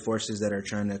other forces that are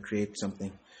trying to create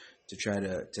something to try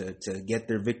to get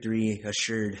their victory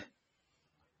assured.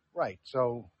 Right.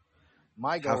 So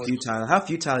my goal how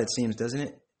futile it seems, doesn't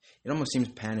it? It almost seems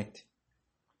panicked.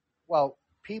 Well,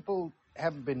 people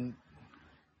haven't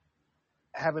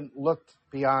looked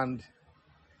beyond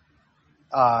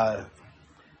the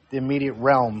immediate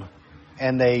realm,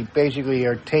 and they basically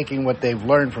are taking what they've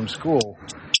learned from school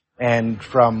and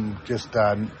from just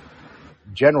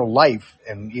general life,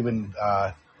 and even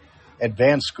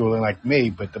advanced schooling like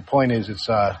me. But the point is,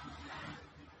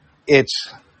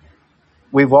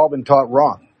 we've all been taught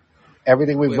wrong.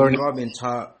 Everything we've learned. We've all been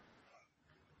taught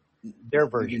their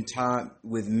version. We've been taught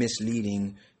with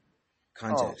misleading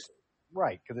context. Oh,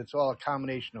 right, because it's all a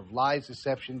combination of lies,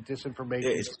 deception, disinformation.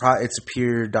 It's a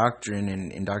pure doctrine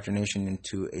and indoctrination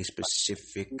into a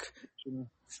specific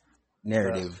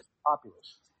narrative.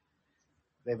 Populace.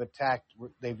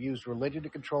 They've used religion to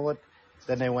control it.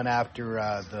 Then they went after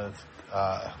the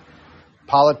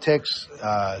politics,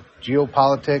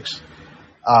 geopolitics.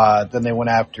 Then they went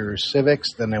after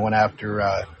civics. Then they went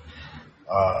after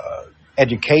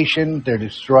education. They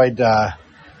destroyed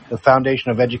the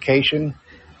foundation of education.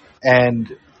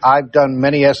 And I've done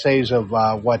many essays of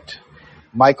what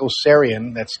Michael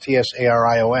Sarion, that's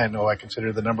Tsarion, who I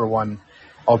consider the number one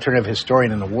alternative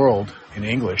historian in the world in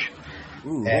English.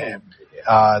 Ooh, and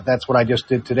that's what I just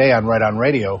did today on Right On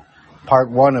Radio, part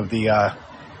one of the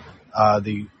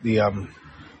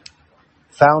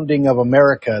founding of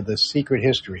America, the secret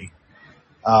history,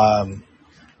 and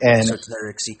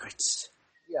esoteric secrets.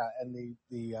 Yeah, and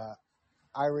the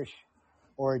Irish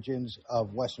origins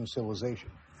of Western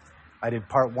civilization. I did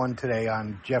part one today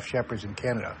on Jeff Shepard's in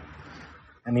Canada,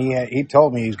 and he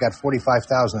told me he's got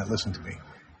 45,000 that listen to me.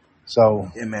 So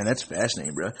yeah, man, that's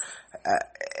fascinating, bro.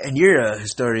 And you're a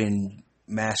historian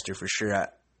master for sure.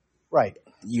 Right.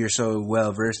 You're so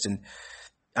well versed, and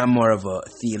I'm more of a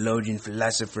theologian,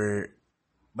 philosopher.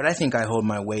 But I think I hold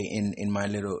my weight in my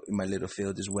little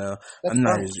field as well. That's I'm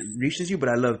not right. as rich as you, but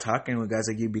I love talking with guys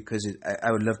like you because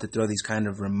I would love to throw these kind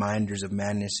of reminders of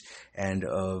madness and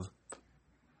of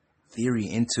theory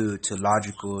into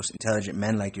logical, intelligent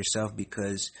men like yourself,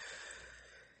 because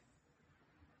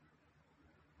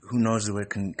who knows what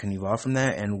can evolve from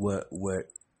that, and what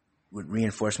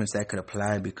reinforcements that could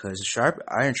apply, because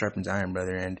iron sharpens iron,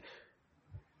 brother, and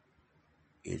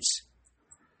it's...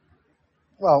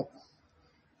 Well,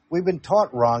 we've been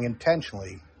taught wrong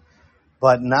intentionally,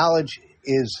 but knowledge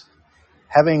is,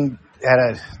 having had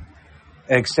an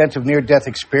extensive near-death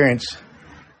experience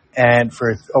and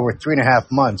for over 3.5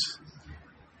 months,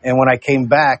 and when I came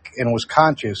back and was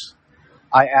conscious,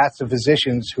 I asked the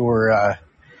physicians who were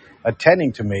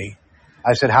attending to me,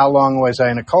 I said, how long was I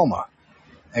in a coma?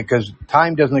 Because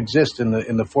time doesn't exist in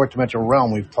the fourth dimensional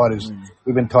realm we've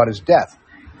been taught as death.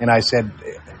 And I said,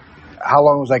 how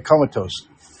long was I comatose?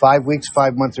 5 weeks,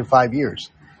 5 months, or 5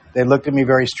 years? They looked at me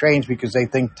very strange because they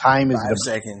think time is 5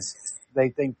 seconds. They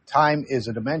think time is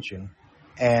a dimension,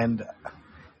 and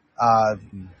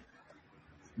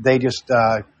they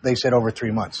said over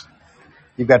 3 months.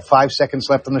 You've got 5 seconds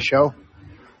left on the show.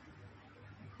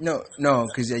 No,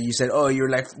 because you said, you're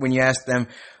like, when you asked them,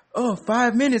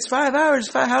 5 minutes, 5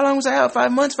 hours, how long was I out?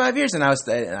 5 months, 5 years? And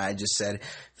I just said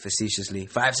facetiously,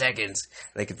 5 seconds.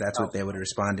 Like, if that's what they would have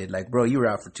responded. Like, bro, you were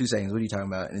out for 2 seconds. What are you talking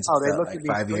about? And it's they looked at me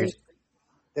 5 years.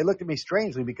 They looked at me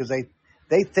strangely because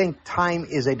they think time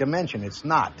is a dimension. It's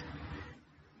not.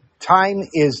 Time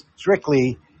is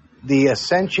strictly the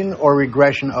ascension or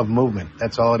regression of movement.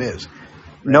 That's all it is.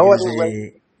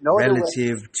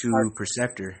 Relative to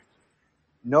perceptor.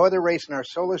 No other race in our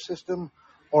solar system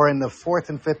or in the fourth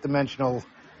and fifth dimensional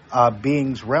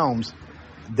beings' realms,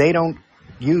 they don't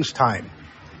use time.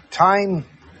 Time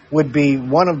would be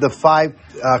one of the 5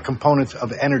 components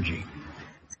of energy.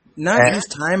 Not use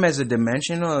time as a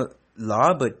dimensional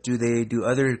law, but do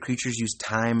other creatures use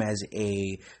time as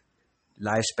a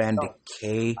lifespan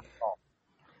decay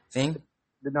thing?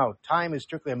 No, time is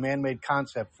strictly a man-made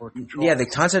concept for control. Yeah, the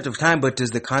concept of time, but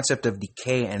does the concept of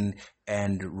decay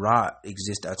and rot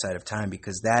exist outside of time?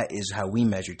 Because that is how we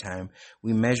measure time.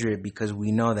 We measure it because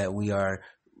we know that we are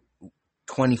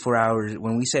 24 hours.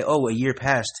 When we say, a year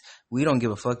passed, we don't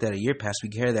give a fuck that a year passed. We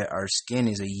care that our skin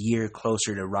is a year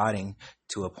closer to rotting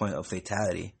to a point of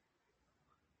fatality.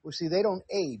 Well, see, they don't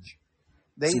age.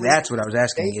 That's what I was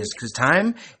asking, is because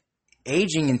time...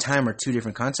 Aging and time are 2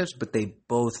 different concepts, but they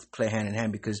both play hand in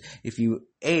hand, because if you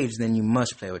age, then you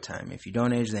must play with time. If you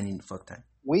don't age, then you fuck time.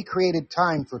 We created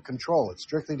time for control. It's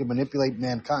strictly to manipulate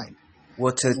mankind.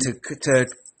 Well, to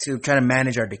try to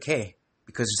manage our decay,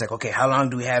 because it's like, okay, how long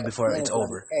do we have before it's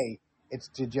over? Decay. It's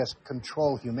to just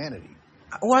control humanity.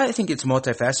 Well, I think it's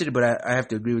multifaceted, but I have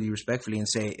to agree with you respectfully and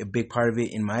say a big part of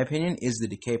it, in my opinion, is the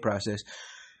decay process.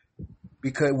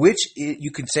 Which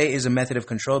you could say is a method of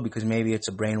control, because maybe it's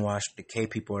a brainwash decay.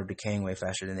 People are decaying way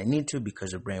faster than they need to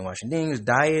because of brainwashing things,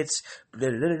 diets,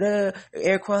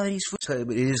 air quality, food. So it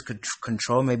is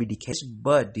control, maybe decay.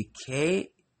 But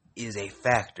decay is a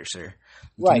factor, sir.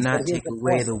 You cannot take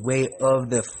away the weight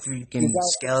of the freaking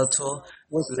skeletal,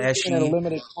 fleshy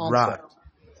rock.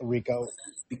 Rico.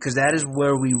 Because that is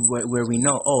where we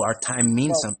know, our time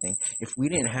means something. If we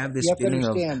didn't have this feeling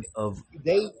of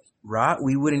rot,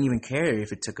 we wouldn't even care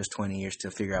if it took us 20 years to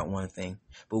figure out one thing.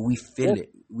 But we feel it.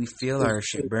 We feel our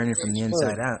shit burning from the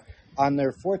inside out. On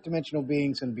their fourth dimensional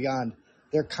beings and beyond,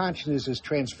 their consciousness is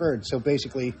transferred. So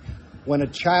basically, when a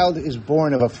child is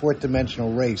born of a fourth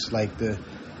dimensional race, like the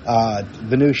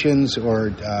Venusians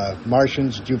or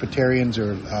Martians, Jupiterians,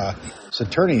 or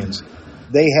Saturnians,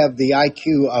 they have the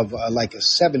IQ of like a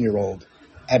 7-year-old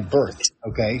at birth.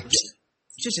 Okay, it's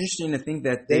just interesting to think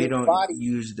that they don't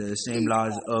use the same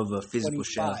laws of a physical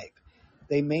shell.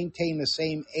 They maintain the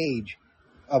same age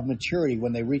of maturity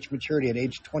when they reach maturity at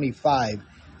age 25,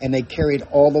 and they carry it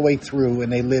all the way through,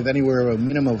 and they live anywhere a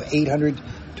minimum of 800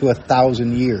 to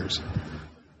 1,000 years.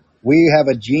 We have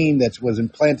a gene that was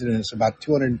implanted in us about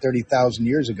 230,000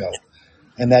 years ago,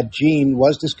 and that gene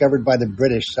was discovered by the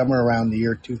British somewhere around the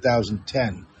year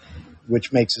 2010,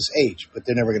 which makes us age, but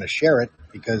they're never going to share it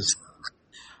because...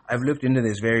 I've looked into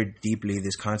this very deeply,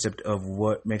 this concept of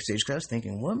what makes age. Because I was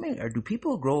thinking, do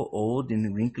people grow old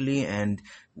and wrinkly and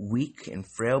weak and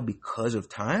frail because of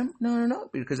time? No,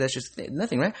 because that's just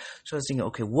nothing, right? So I was thinking,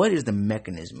 okay, what is the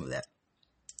mechanism of that?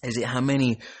 Is it how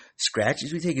many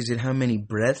scratches we take? Is it how many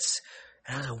breaths?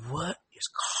 And I was like, what is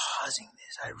causing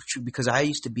this? Because I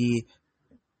used to be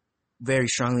very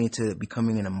strongly into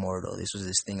becoming an immortal. This was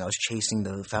this thing. I was chasing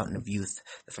the fountain of youth,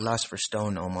 the philosopher's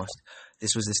stone almost.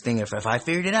 This was this thing. If I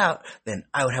figured it out, then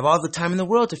I would have all the time in the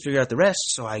world to figure out the rest.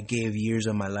 So I gave years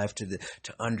of my life to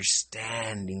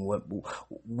understanding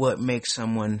what makes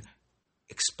someone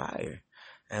expire.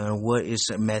 And what is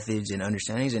some methods and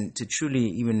understandings, and to truly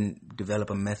even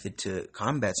develop a method to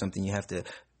combat something, you have to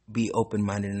be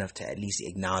open-minded enough to at least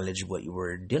acknowledge what you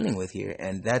were dealing with here.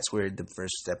 And that's where the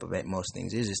first step of most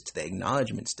things is to the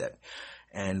acknowledgement step.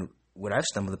 And what I've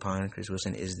stumbled upon, Chris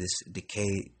Wilson, is this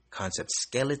decay concept,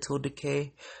 skeletal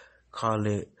decay.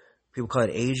 People call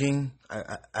it aging.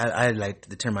 I like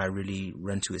the term I really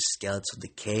run to is skeletal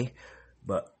decay.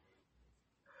 But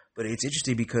it's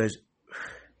interesting because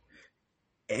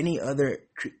anything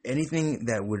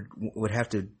that would have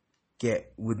to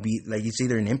would be like, it's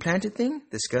either an implanted thing.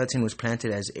 The skeleton was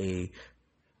planted as it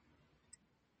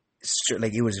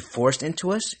was forced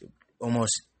into us,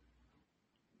 almost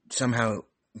somehow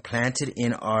planted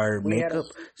in our makeup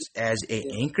as a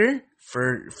anchor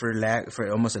for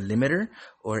almost a limiter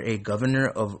or a governor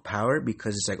of power,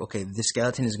 because it's like, okay, the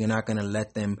skeleton is not going to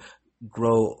let them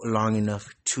grow long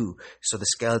enough too. So the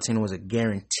skeleton was a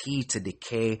guarantee to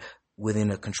decay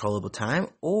within a controllable time,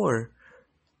 or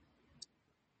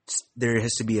there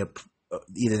has to be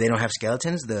either they don't have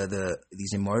skeletons,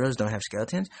 these immortals don't have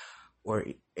skeletons, or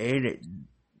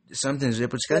something's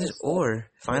with skeletons, or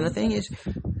the final thing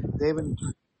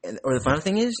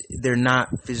is they're not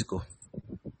physical.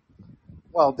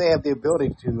 Well, they have the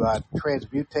ability to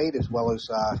transmutate as well as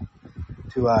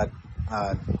to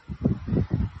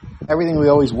everything we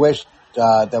always wished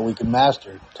that we could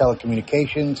master.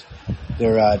 Telecommunications,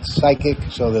 they're psychic,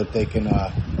 so that they can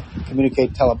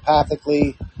communicate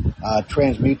telepathically,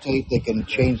 transmutate, they can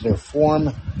change their form,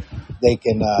 they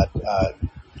can...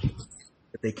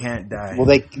 But they can't die. Well,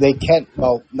 they can't,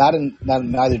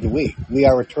 neither do we. We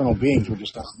are eternal beings, we're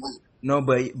just not light. No,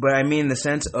 but I mean the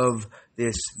sense of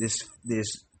this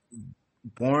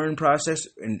born process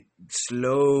and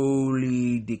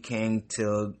slowly decaying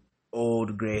till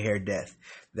old gray hair death.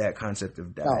 That concept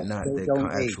of die, not the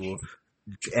actual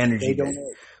energy death,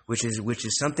 which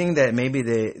is something that maybe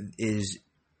it's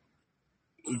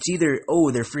either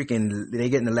they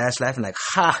get in the last laugh and like,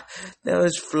 ha,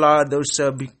 those flawed, those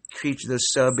sub-creatures, those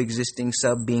sub-existing,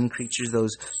 sub-being creatures,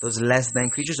 those less than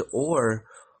creatures, or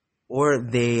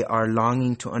they are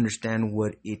longing to understand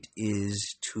what it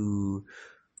is to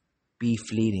be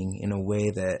fleeting in a way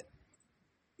that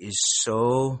is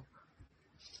so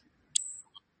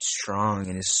strong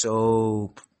and is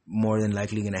so more than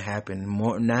likely going to happen.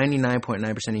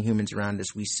 99.9% of humans around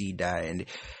us we see die,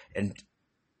 and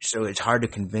so it's hard to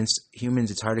convince humans.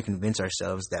 It's hard to convince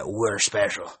ourselves that we're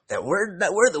special, that we're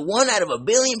the one out of a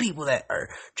billion people that are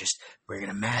we're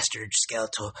gonna master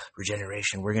skeletal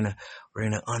regeneration. We're gonna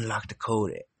unlock the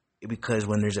code. Because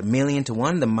when there's 1,000,000 to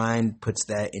 1, the mind puts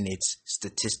that in its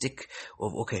statistic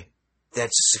of, okay, that's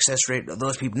the success rate of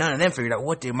those people. None of them figured out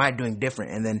what they might doing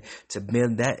different, and then to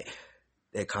build that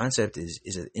concept is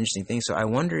an interesting thing. So I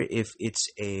wonder if it's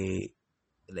a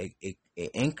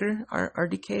anchor our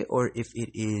decay, or if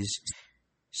it is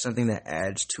something that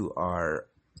adds to our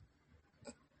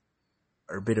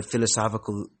bit of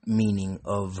philosophical meaning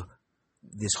of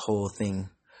this whole thing.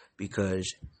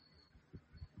 Because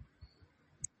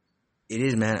it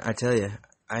is, man, I tell you,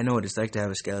 I know what it's like to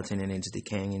have a skeleton and it's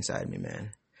decaying inside me,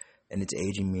 man, and it's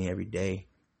aging me every day.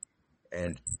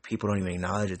 And people don't even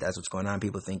acknowledge it. That's what's going on.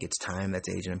 People think it's time that's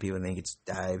aging, and people think it's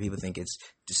die. People think it's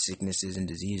just sicknesses and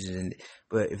diseases.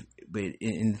 But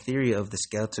in the theory of the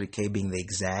skeletal decay being the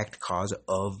exact cause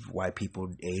of why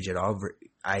people age at all,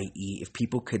 i.e., if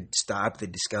people could stop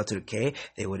the skeletal decay,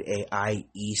 they would,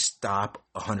 i.e., stop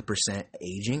 100%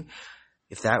 aging.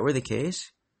 If that were the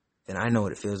case, then I know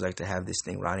what it feels like to have this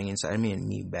thing rotting inside me and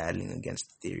me battling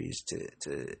against theories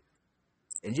to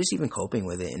and just even coping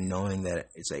with it and knowing that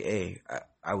it's like, hey,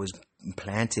 I was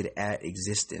planted at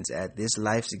existence, at this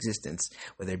life's existence,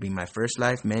 whether it be my first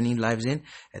life, many lives in,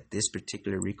 at this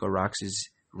particular Rico Rox's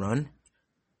run,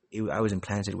 I was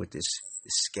implanted with this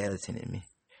skeleton in me.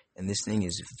 And this thing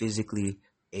is physically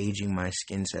aging my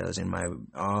skin cells and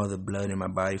all the blood in my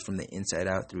body from the inside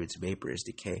out through its vaporous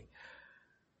decay.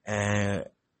 And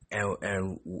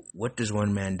what does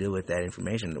one man do with that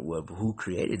information? Who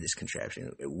created this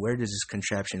contraption? Where does this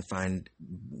contraption find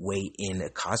weight in a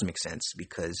cosmic sense?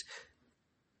 Because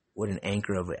what an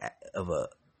anchor of a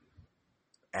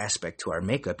aspect to our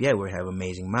makeup. Yeah, we have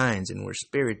amazing minds and we're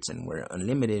spirits and we're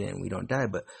unlimited and we don't die.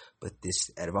 But this,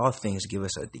 out of all things, give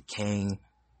us a decaying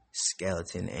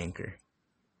skeleton anchor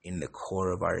in the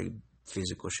core of our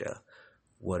physical shell.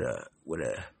 What a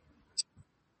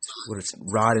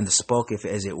rod in the spoke, if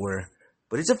as it were.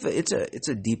 But it's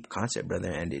a deep concept,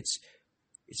 brother, and it's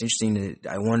interesting.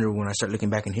 I wonder, when I start looking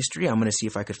back in history, I'm going to see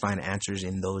if I could find answers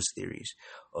in those theories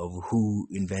of who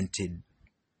invented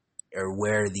or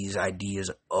where these ideas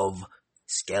of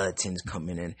skeletons come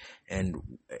in, and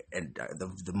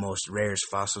the most rarest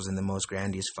fossils and the most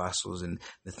grandiose fossils and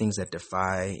the things that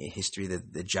defy history,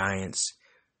 the giants,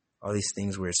 all these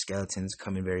things where skeletons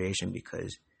come in variation,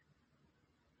 because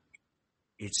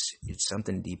it's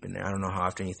something deep in there. I don't know how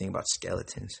often you think about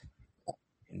skeletons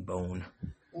and bone.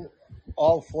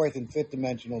 All fourth and fifth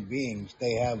dimensional beings,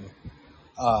 they have,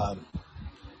 of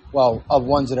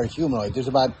ones that are humanoid.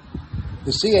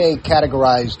 The CIA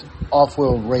categorized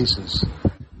off-world races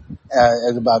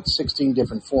as about 16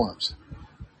 different forms,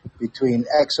 between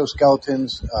exoskeletons,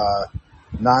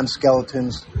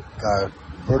 non-skeletons,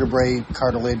 vertebrae,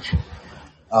 cartilage,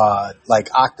 like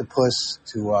octopus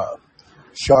to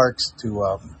sharks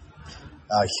to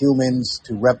humans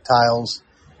to reptiles,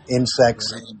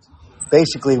 insects.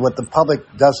 Basically, what the public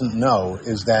doesn't know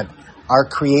is that our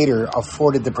Creator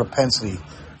afforded the propensity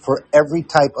for every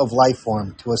type of life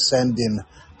form to ascend in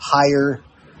higher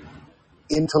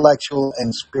intellectual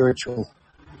and spiritual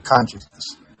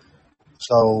consciousness.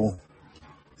 So,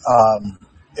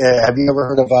 have you ever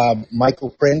heard of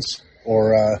Michael Prince?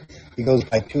 Or he goes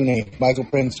by two names, Michael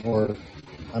Prince, or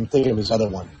I'm thinking of his other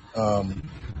one.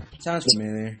 Sounds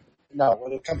familiar. No, well,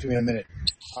 it'll come to me in a minute.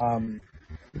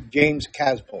 James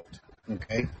Casbolt.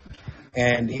 Okay,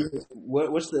 and he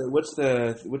what's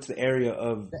the area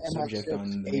of the subject MI6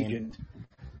 on the agent,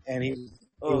 and he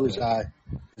was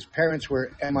his parents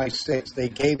were MI6. They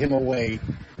gave him away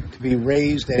to be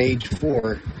raised at age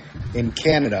 4 in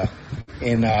Canada,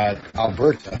 in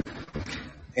Alberta,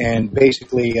 and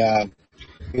basically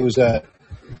it was a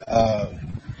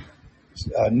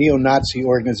neo-Nazi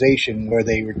organization where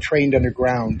they were trained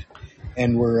underground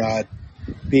and were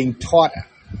being taught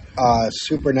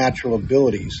supernatural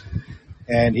abilities.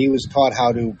 And he was taught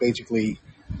how to basically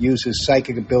use his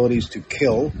psychic abilities to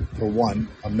kill, for one,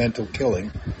 a mental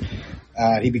killing.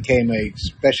 He became a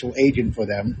special agent for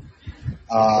them.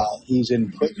 He's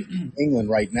in England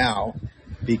right now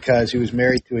because he was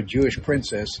married to a Jewish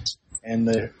princess, and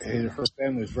her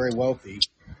family was very wealthy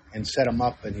and set him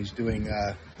up, and he's doing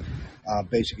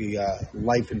basically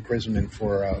life imprisonment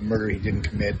for a murder he didn't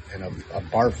commit in a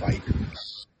bar fight.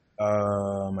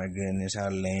 Oh my goodness, how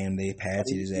lame they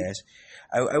patted his ass.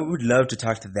 I would love to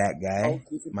talk to that guy,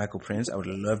 Michael Prince. I would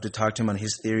love to talk to him on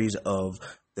his theories of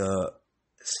the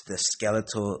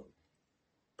skeletal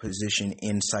position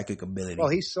in psychic ability. Well,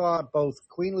 he saw both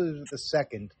Queen Elizabeth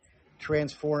II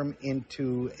transform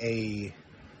into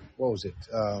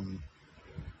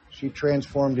she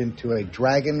transformed into a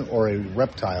dragon or a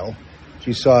reptile.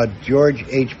 She saw George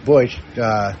H.W.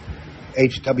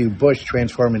 Bush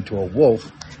transform into a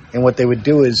wolf. And what they would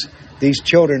do is, these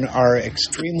children are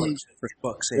extremely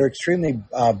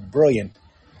brilliant,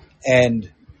 and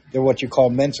they're what you call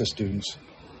Mensa students,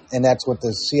 and that's what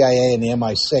the CIA and the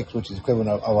MI6, which is equivalent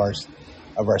of our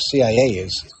CIA,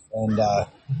 is. And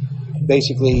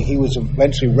basically, he was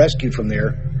eventually rescued from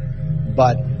there,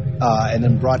 but and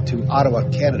then brought to Ottawa,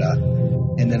 Canada,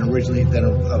 and then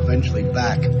eventually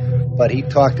back. But he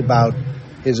talked about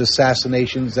his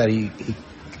assassinations that he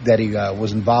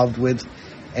was involved with.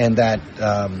 And that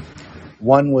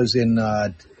one was in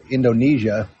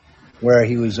Indonesia, where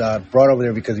he was brought over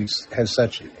there because he has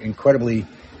such incredibly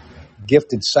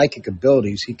gifted psychic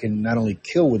abilities. He can not only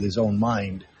kill with his own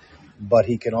mind, but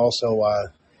he can also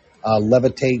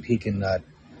levitate. He can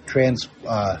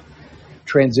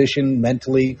transition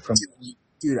mentally from...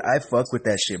 Dude, I fuck with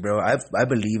that shit, bro. I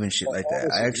believe in shit like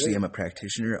that. I actually am a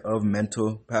practitioner of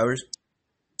mental powers.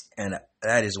 And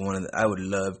that is one of the, I would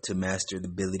love to master the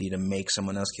ability to make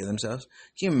someone else kill themselves.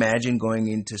 Can you imagine going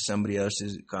into somebody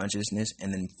else's consciousness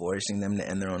and then forcing them to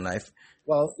end their own life?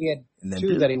 Well, he had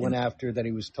two that he went after that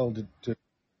he was told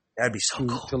that'd be so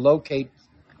cool. To locate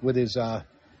with his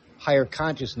higher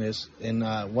consciousness. And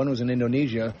one was in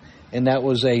Indonesia, and that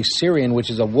was a Syrian, which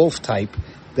is a wolf type,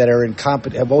 that are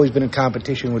have always been in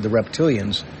competition with the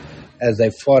reptilians as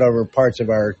they fought over parts of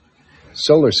our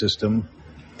solar system.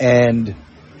 And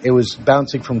it was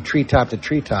bouncing from treetop to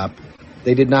treetop.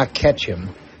 They did not catch him,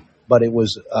 but it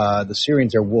was the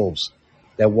Syrians are wolves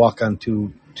that walk on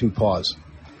two paws.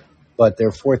 But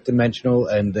they're fourth dimensional,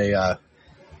 and they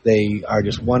are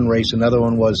just one race. Another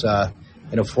one was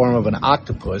in a form of an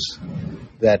octopus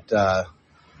that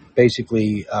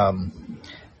basically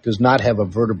does not have a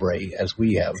vertebrae as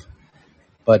we have.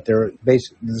 But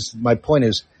my point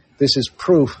is, this is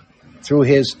proof through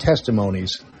his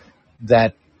testimonies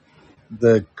that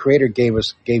the Creator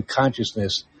gave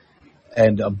consciousness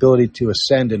and ability to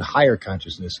ascend in higher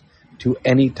consciousness to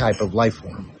any type of life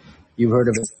form. You've heard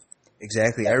of it.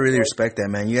 Exactly. I really respect that,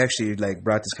 man. You actually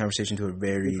brought this conversation to a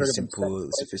very simple,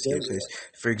 sophisticated place.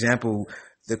 For example,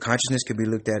 the consciousness could be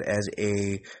looked at as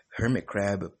a hermit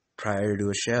crab prior to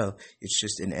a shell. It's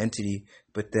just an entity,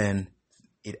 but then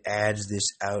it adds this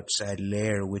outside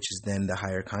layer, which is then the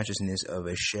higher consciousness of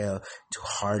a shell, to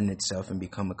harden itself and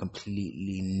become a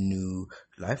completely new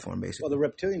life form, basically. Well, the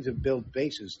reptilians have built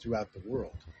bases throughout the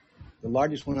world. The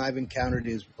largest one I've encountered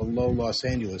is below Los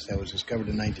Angeles that was discovered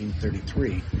in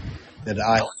 1933.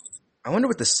 I wonder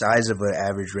what the size of an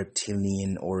average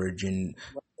reptilian origin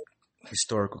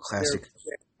historical classic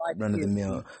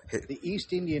run-of-the-mill. The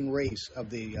East Indian race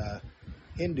of the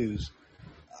Hindus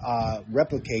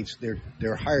replicates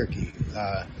their hierarchy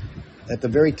at the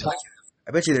very top.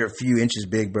 I bet you they're a few inches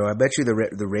big, bro. I bet you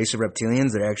the race of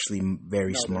reptilians, they're actually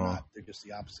very small. They're not. They're just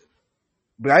the opposite.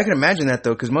 But I can imagine that,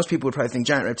 though, because most people would probably think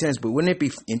giant reptilians. But wouldn't it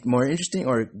be more interesting,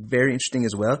 or very interesting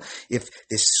as well, if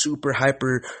this super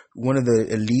hyper, one of the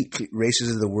elite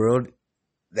races of the world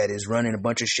that is running a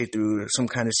bunch of shit through some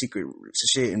kind of secret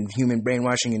shit and human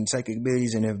brainwashing and psychic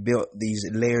abilities, and have built these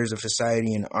layers of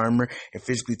society and armor and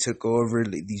physically took over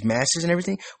these masses and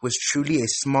everything, was truly a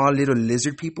small little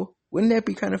lizard people? Wouldn't that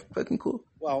be kind of fucking cool?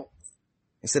 Well,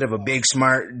 instead of a big,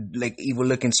 smart,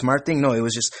 evil-looking smart thing, no, it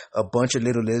was just a bunch of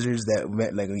little lizards that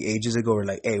met, ages ago were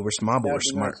hey, we're small, but we're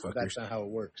smart fuckers. That's not how it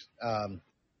works.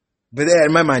 But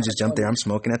my mind just jumped there. I'm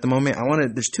smoking at the moment.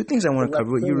 There's two things I want to cover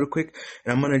with you real quick,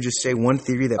 and I'm going to just say one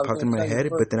theory that popped in my head,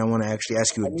 but then I want to actually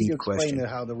ask you a deep question. Explain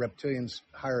how the reptilians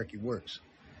hierarchy works.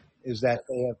 Is that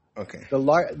they have okay.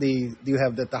 You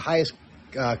have the highest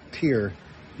tier.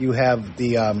 You have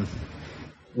the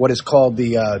what is called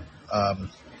the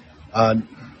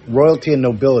royalty and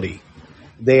nobility.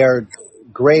 They are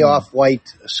gray off-white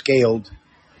scaled.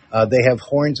 They have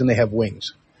horns and they have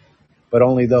wings, but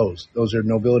only those. Those are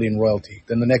nobility and royalty.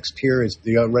 Then the next tier is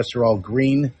the rest are all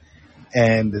green,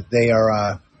 and they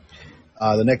are.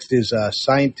 The next is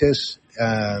scientists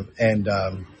and.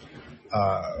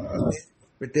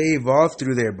 But they evolved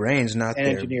through their brains, not and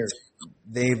their engineers.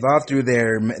 They evolved through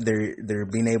their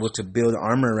being able to build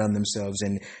armor around themselves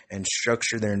and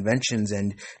structure their inventions,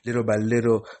 and little by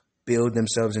little build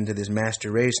themselves into this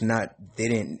master race. They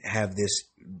didn't have this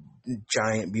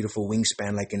giant, beautiful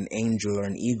wingspan like an angel or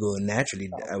an eagle. And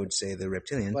naturally, I would say the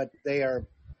reptilians. But they are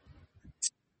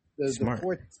smart.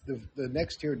 The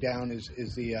next tier down is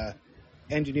the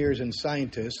engineers and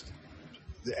scientists,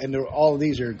 and all of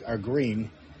these are green.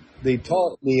 The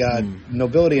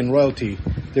nobility and royalty,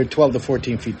 they're 12 to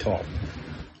 14 feet tall.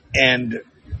 And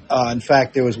in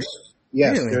fact, there was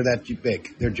really? They're that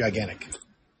big. They're gigantic.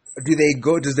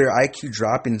 Does their IQ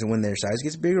drop into when their size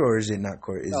gets bigger, or is it not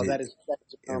core? That is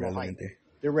normal height.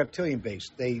 They're reptilian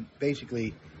based. They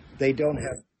don't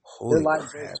have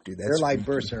their live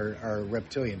births are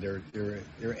reptilian.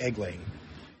 They're egg laying.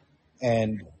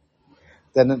 And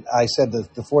then I said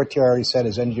the fourth tier I already said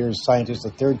is engineers, scientists. The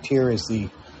third tier is the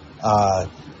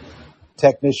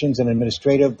technicians and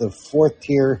administrative. The fourth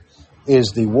tier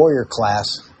is the warrior class,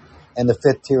 and the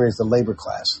fifth tier is the labor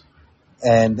class.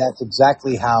 And that's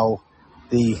exactly how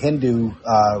the Hindu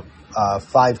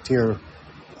 5-tier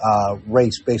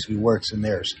race basically works in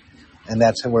theirs, and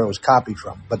that's where it was copied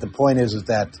from. But the point is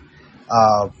that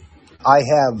I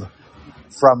have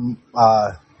from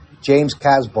James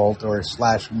Casbolt or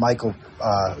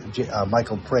 /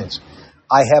 Michael Prince,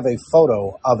 I have a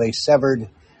photo of a severed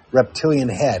reptilian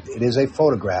head. It is a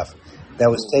photograph that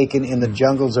was taken in the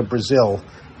jungles of Brazil,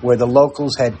 where the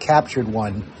locals had captured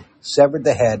one, severed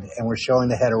the head, and were showing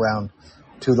the head around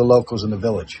to the locals in the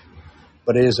village.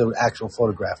 But it is an actual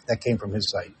photograph that came from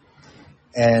his site.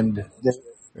 And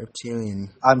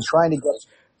Reptilian. I'm trying to get.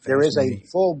 There is a Fascinating.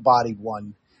 full-bodied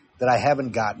one that I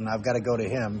haven't gotten. I've got to go to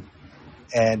him,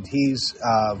 and he's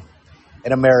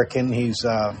an American. He's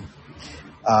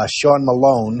Sean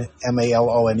Malone,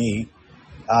 Malone.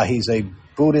 He's a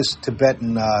Buddhist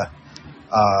Tibetan, what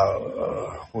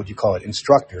would you call it,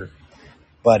 instructor.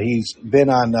 But he's been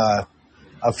on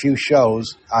a few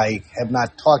shows. I have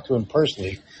not talked to him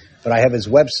personally, but I have his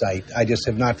website. I just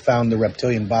have not found the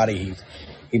reptilian body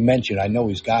he mentioned. I know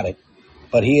he's got it.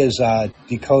 But he has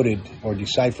decoded or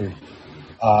deciphered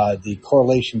the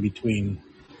correlation between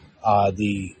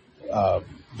the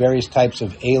various types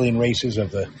of alien races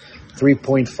of the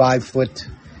 3.5 foot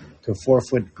to 4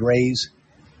 foot grays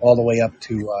all the way up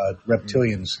to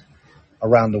reptilians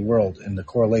around the world, and the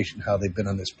correlation, how they've been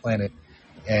on this planet,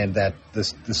 and that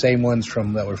the same ones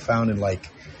that were found in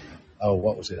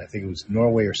what was it? I think it was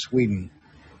Norway or Sweden,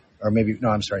 or maybe, no,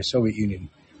 I'm sorry, Soviet Union,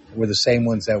 were the same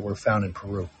ones that were found in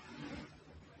Peru,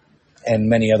 and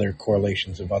many other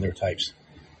correlations of other types.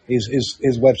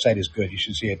 His website is good. You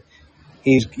should see it.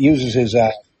 He uses his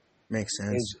Makes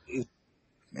sense.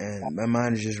 Man, my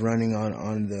mind is just running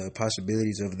on the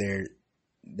possibilities of their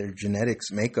genetics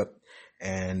makeup,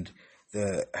 and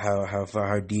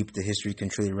how deep the history can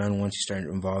truly run once you start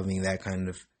involving that kind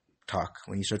of talk.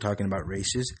 When you start talking about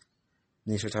races,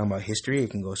 when you start talking about history, it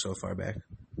can go so far back.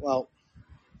 Well,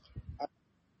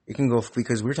 it can go,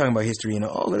 because we're talking about history in the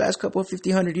last couple of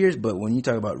 100 years, but when you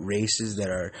talk about races that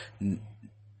are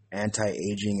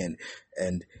anti-aging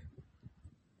and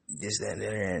this, that,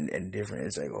 and different,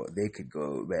 it's like, they could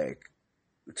go back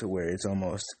to where it's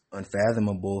almost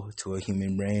unfathomable to a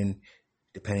human brain,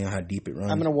 depending on how deep it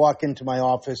runs. I'm going to walk into my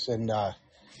office and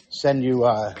send you.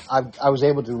 I was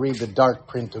able to read the dark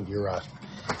print of your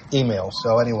email,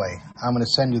 so anyway, I'm going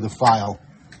to send you the file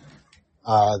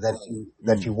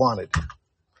that you wanted.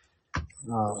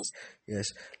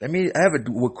 Yes. I have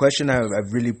a question I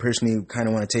really personally kind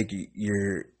of want to take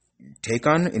your take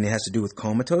on, and it has to do with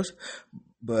comatose.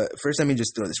 But first, let me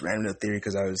just throw this random little theory,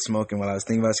 because I was smoking while I was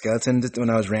thinking about skeletons. When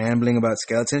I was rambling about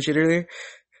skeleton shit earlier,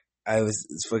 I was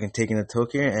fucking taking a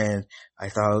toke here, and I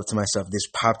thought to myself, this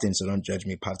popped in, so don't judge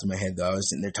me, popped in my head, though. I was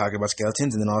sitting there talking about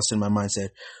skeletons, and then all of a sudden my mind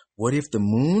said, what if the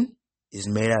moon is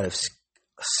made out of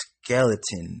a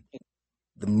skeleton?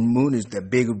 The moon is that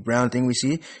big brown thing we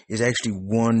see is actually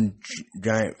one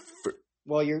giant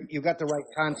well, you got the right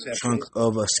concept. Chunk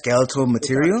of a skeletal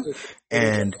material,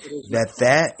 and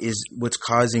that is what's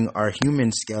causing our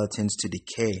human skeletons to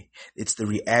decay. It's the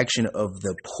reaction of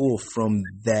the pull from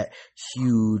that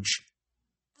huge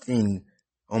thing,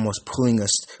 almost pulling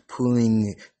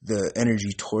the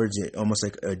energy towards it, almost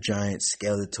like a giant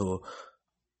skeletal,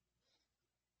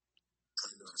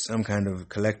 some kind of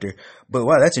collector. But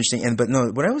wow, that's interesting. But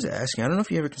no, what I was asking, I don't know if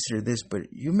you ever considered this, but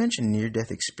you mentioned near-death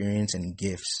experience and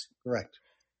gifts. Correct.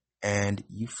 And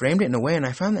you framed it in a way, and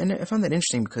I found that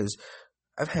interesting, because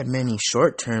I've had many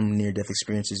short-term near-death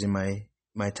experiences in my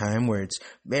time where it's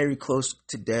very close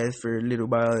to death for a little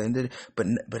while,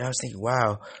 but I was thinking,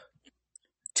 wow,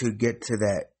 to get to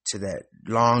that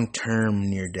long-term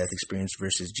near-death experience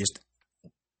versus just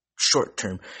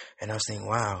short-term, and I was thinking,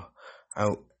 wow, I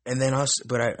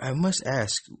must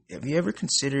ask, have you ever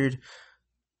considered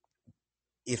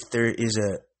if there is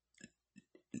a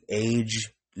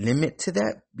age limit to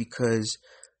that? Because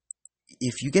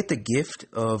if you get the gift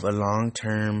of a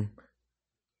long-term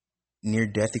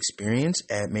near-death experience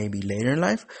at maybe later in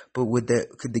life, but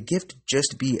could the gift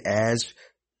just be as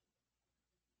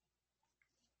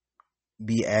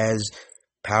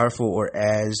powerful or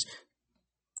as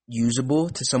usable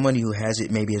to somebody who has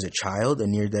it maybe as a child, a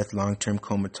near-death long-term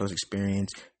comatose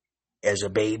experience as a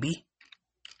baby?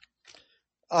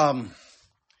 Well,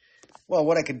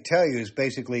 what I can tell you is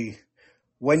basically,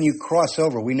 when you cross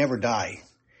over, we never die.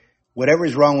 Whatever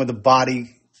is wrong with the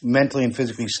body, mentally and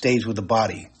physically, stays with the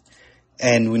body.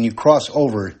 And when you cross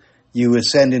over, you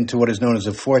ascend into what is known as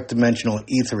a fourth dimensional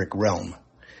etheric realm.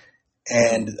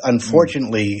 And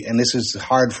unfortunately, and this is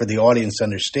hard for the audience to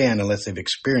understand unless they've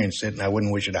experienced it, and I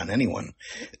wouldn't wish it on anyone.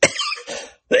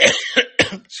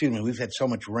 Excuse me, we've had so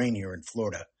much rain here in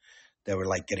Florida that we're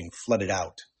like getting flooded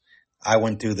out. I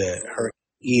went through the Hurricane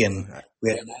Ian.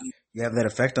 You have that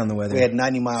effect on the weather. We had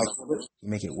 90 miles. You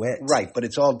make it wet. Right, but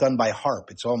it's all done by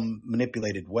HAARP. It's all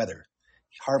manipulated weather.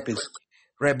 HAARP is...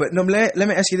 Right, but no, let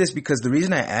me ask you this, because the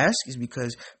reason I ask is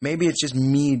because maybe it's just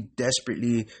me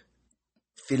desperately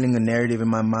feeling a narrative in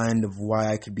my mind of why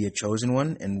I could be a chosen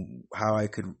one and how I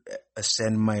could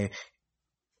ascend my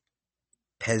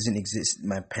peasant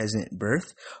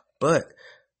birth. But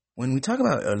when we talk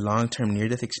about a long-term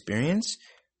near-death experience,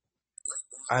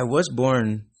 I was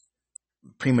born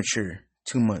premature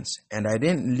 2 months, and I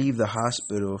didn't leave the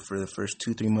hospital for the first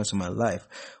 2-3 months of my life,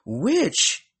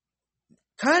 which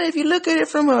kind of, if you look at it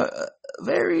from a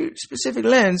very specific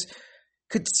lens,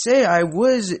 could say I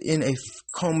was in a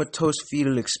comatose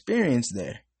fetal experience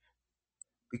there,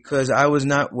 because I was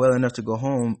not well enough to go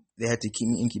home. They had to keep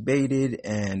me incubated,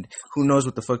 and who knows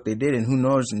what the fuck they did, and who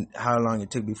knows how long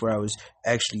it took before I was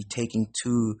actually taking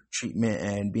to treatment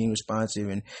and being responsive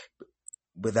and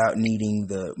without needing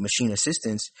the machine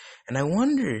assistance. And I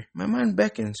wonder, my mind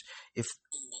beckons, if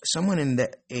someone in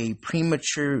a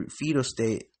premature fetal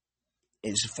state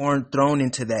is thrown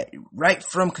into that right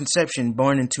from conception,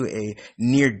 born into a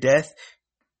near death,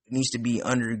 needs to be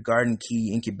under guard and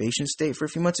key incubation state for a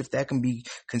few months, if that can be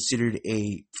considered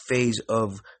a phase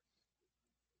of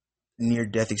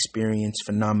near-death experience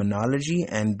phenomenology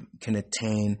and can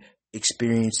attain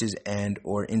experiences and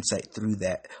or insight through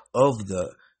that of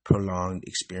the prolonged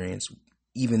experience,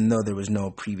 even though there was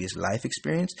no previous life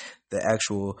experience, the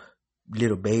actual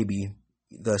little baby,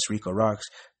 thus Rico Rocks,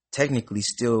 technically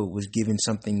still was given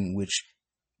something which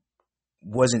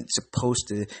wasn't supposed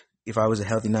to. If I was a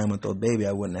healthy 9-month-old baby,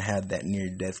 I wouldn't have had that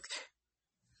near-death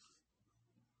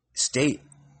state.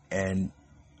 And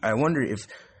I wonder if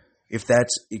it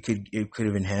could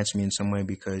have enhanced me in some way,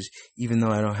 because even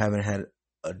though I haven't had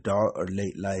adult or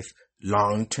late life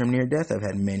long-term near-death, I've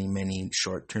had many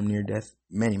short-term near-death,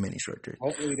 many short-term.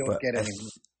 Hopefully we don't get any.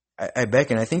 I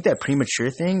beckon. I think that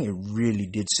premature thing, it really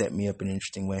did set me up in an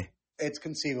interesting way. It's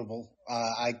conceivable.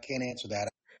 I can't answer that.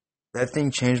 That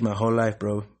thing changed my whole life,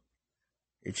 bro.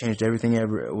 It changed everything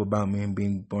ever about me and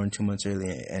being born 2 months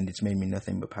early, and it's made me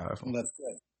nothing but powerful. Well,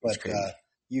 that's good. But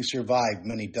you survived.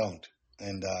 Many don't.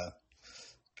 And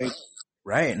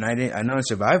right. And I not only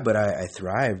survived, but I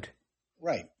thrived.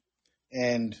 Right.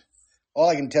 And all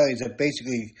I can tell you is that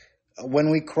basically when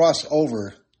we cross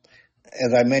over,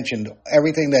 as I mentioned,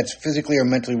 everything that's physically or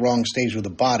mentally wrong stays with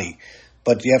the body.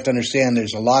 But you have to understand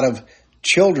there's a lot of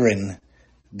children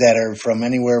that are from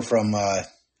anywhere from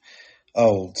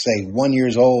say 1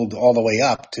 year old all the way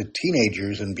up to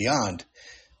teenagers and beyond,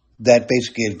 that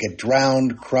basically get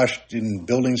drowned, crushed, and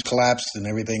buildings collapsed and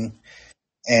everything.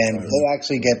 And they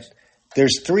actually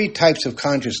there's 3 types of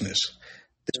consciousness.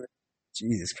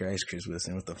 Jesus Christ, Chris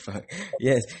Wilson, what the fuck?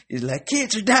 Yes, it's like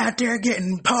kids are out there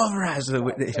getting pulverized. I'm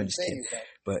just kidding.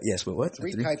 But yes, but what?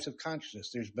 3 types of consciousness.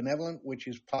 There's benevolent, which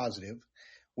is positive,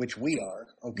 which we are.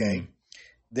 Okay.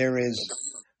 There is.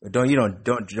 Don't.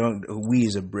 We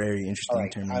is a very interesting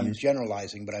term. I'm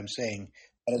generalizing, but I'm saying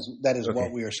that is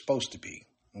what we are supposed to be.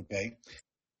 Okay.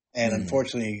 And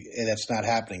unfortunately, that's not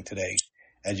happening today,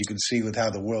 as you can see with how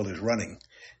the world is running.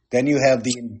 Then you have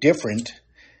the indifferent,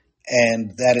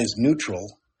 and that is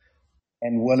neutral.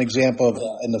 And one example of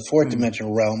in the 4th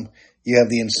dimensional realm, you have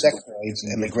the insectoids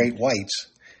and the great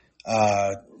whites.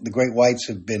 The great whites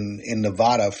have been in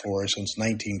Nevada since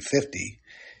 1950,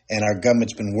 and our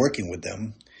government's been working with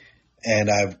them.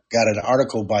 And I've got an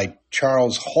article by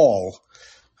Charles Hall,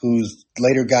 who's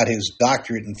later got his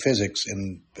doctorate in physics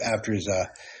and after his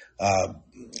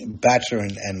bachelor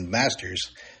and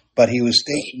master's. But he was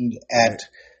stationed at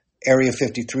Area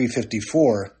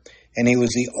 5354, and he was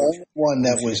the only one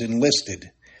that was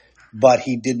enlisted. But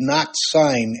he did not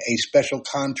sign a special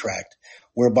contract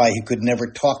whereby he could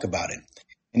never talk about it.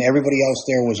 And everybody else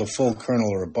there was a full colonel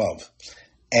or above.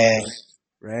 And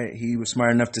right, he was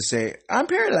smart enough to say, "I'm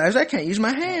paralyzed. I can't use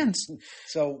my hands."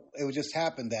 So it would just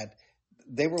happen that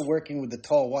they were working with the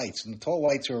tall whites, and the tall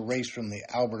whites are a race from the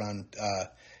Aldebaran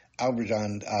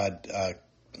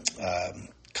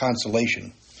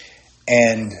constellation,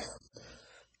 and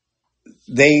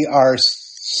they are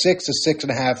 6 to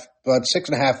 6.5, about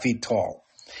 6.5 feet tall,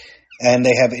 and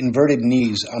they have inverted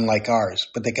knees, unlike ours,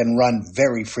 but they can run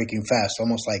very freaking fast,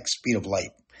 almost like speed of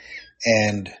light,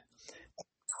 and.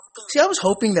 See, I was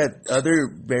hoping that other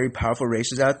very powerful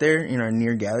races out there in our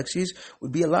near galaxies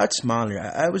would be a lot smaller.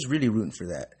 I was really rooting for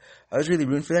that.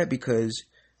 Because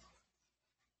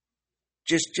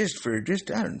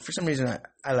for some reason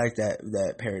I like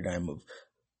that paradigm of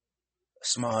a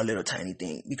small little tiny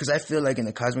thing, because I feel like in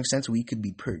the cosmic sense we could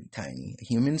be pretty tiny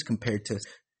humans compared to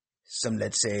some,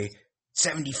 let's say,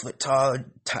 70-foot tall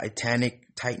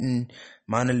Titan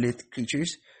monolith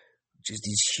creatures, just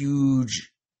these huge.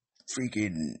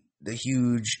 The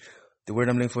word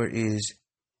I'm looking for is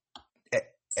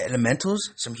elementals,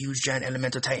 some huge giant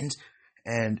elemental titans,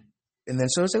 and then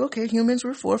so it's like, okay, humans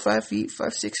were 4 or 5 feet,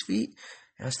 5, 6 feet,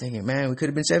 and I was thinking, man, we could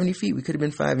have been 70 feet, we could have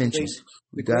been 5 inches,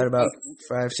 we got about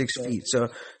 5, 6 feet, so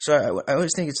I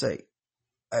always think it's like,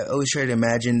 I always try to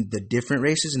imagine the different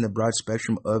races in the broad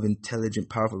spectrum of intelligent,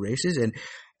 powerful races, and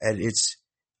it's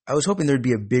I was hoping there'd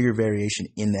be a bigger variation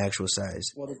in the actual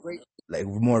size. Well, Like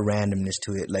more randomness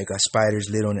to it. Like a spider's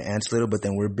little and an ant's little, but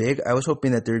then we're big. I was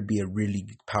hoping that there'd be a really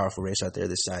powerful race out there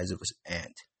the size of an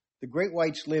ant. the great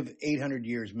whites live 800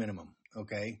 years minimum,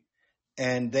 okay?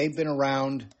 And they've been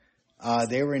around.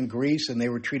 They were in Greece, and they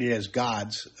were treated as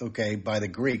gods, okay, by the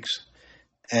Greeks.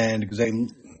 And because they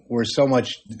were so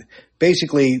much,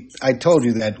 basically, I told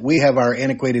you that we have our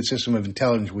antiquated system of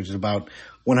intelligence, which is about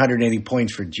 180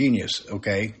 points for genius,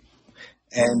 okay?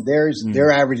 And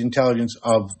their average intelligence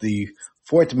of the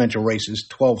fourth dimensional race is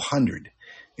 1,200.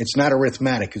 It's not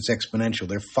arithmetic; it's exponential.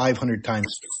 They're 500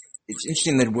 times. It's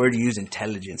interesting that word you use,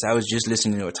 intelligence. I was just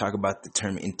listening to a talk about the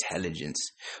term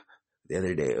intelligence the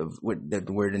other day, of what the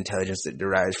word intelligence that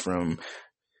derives from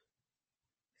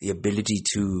the ability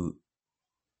to.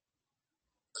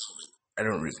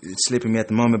 It's slipping me at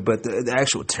the moment, but the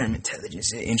actual term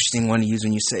intelligence is an interesting one to use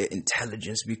when you say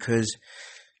intelligence, because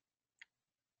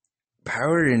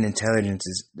power and intelligence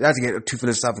is, not to get too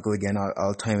philosophical again,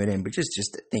 I'll time it in, but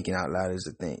just thinking out loud is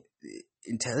the thing.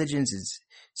 Intelligence is,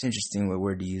 it's interesting what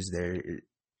word to use there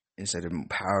instead of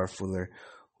powerful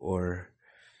or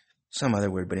some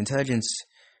other word, but intelligence,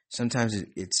 sometimes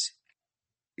it's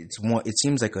one, it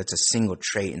seems like it's a single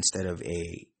trait instead of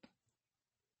a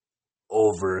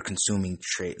over consuming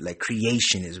trait. Like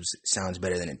creation sounds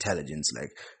better than intelligence.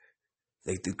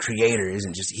 Like the creator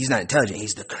isn't just, he's not intelligent,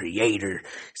 he's the creator.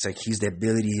 It's like he's the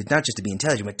ability not just to be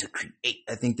intelligent, but to create.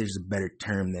 I think there's a better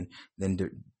term than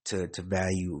to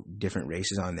value different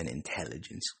races on than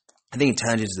intelligence. I think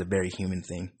intelligence is a very human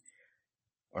thing.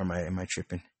 Or am I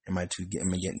tripping? Am I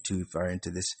getting too far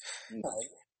into this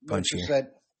punch here?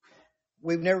 That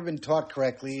we've never been taught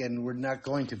correctly, and we're not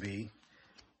going to be.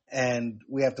 And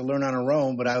we have to learn on our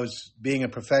own. But I was, being a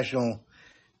professional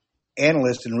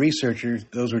analyst and researcher,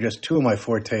 those were just two of my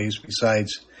fortes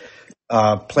besides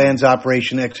plans,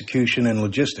 operation, execution, and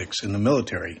logistics in the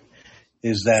military,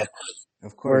 is that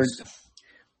of course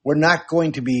we're not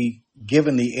going to be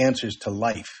given the answers to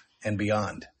life and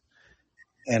beyond.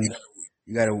 And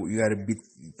you gotta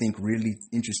think really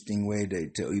interesting way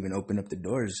to even open up the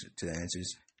doors to the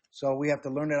answers. So we have to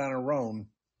learn it on our own,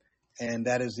 and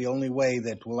that is the only way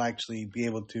that we'll actually be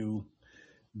able to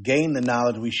gain the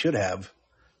knowledge we should have.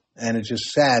 And it's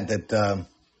just sad that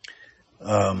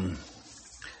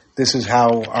this is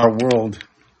how our world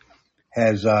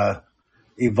has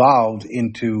evolved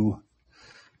into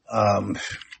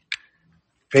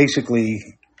basically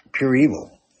pure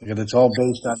evil. Because it's all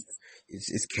based on...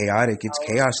 It's chaotic. It's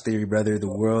chaos theory, brother. The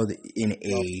world in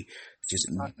a just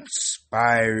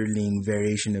spiraling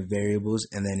variation of variables,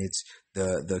 and then it's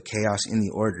the chaos in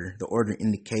the order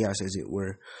in the chaos, as it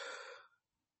were.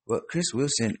 Well, Chris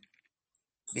Wilson,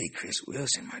 big Chris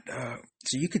Wilson, my dog.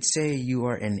 So you could say you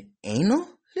are an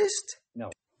analyst? No.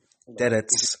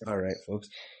 That's all right, folks.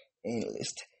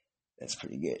 Analyst. That's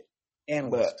pretty good.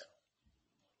 Analyst. But,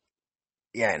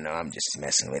 yeah, no, I'm just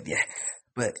messing with you.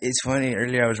 But it's funny,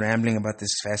 earlier I was rambling about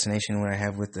this fascination what I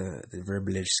have with the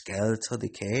verbiage skeletal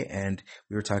decay, and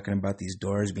we were talking about these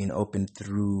doors being opened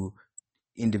through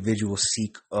individual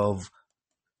seek of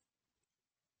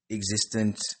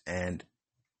existence and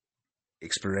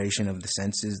exploration of the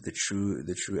senses, the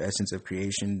true essence of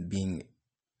creation being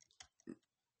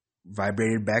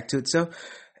vibrated back to itself.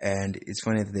 And it's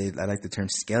funny that I like the term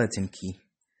skeleton key,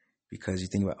 because you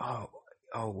think about,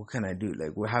 what can I do?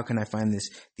 Like, how can I find this?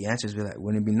 The answer is like,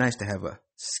 wouldn't it be nice to have a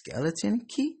skeleton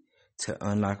key to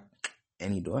unlock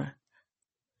any door?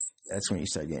 That's when you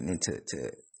start getting into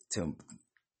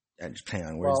I just play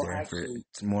on words there.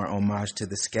 It's more homage to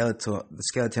the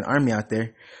skeleton army out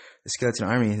there. The skeleton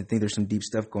army, I think there's some deep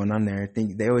stuff going on there. I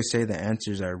think they always say the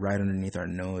answers are right underneath our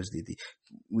nose.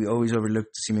 We always overlook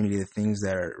so many of the things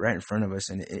that are right in front of us,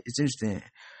 and it's interesting.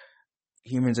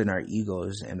 Humans and our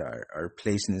egos and our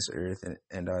place in this earth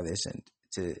and all this, and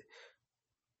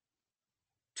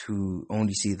to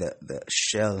only see the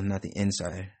shell, not the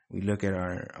inside. We look at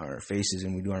our faces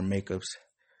and we do our makeups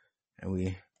and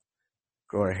we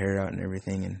grow our hair out and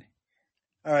everything. And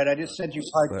all right, I just sent you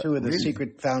part 2 of the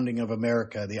secret founding of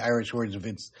America, the Irish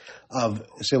origins of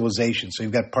civilization. So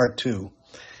you've got part 2.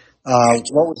 What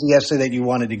was the essay that you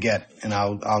wanted to get? And I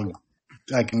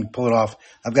can pull it off.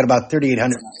 I've got about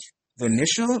 3,800. The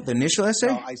initial essay?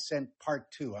 No, I sent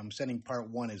part 2. I'm sending part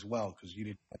 1 as well, because you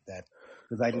didn't get that,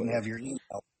 because I didn't have your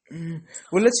email.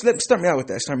 Well, let's start me out with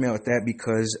that. Start me out with that,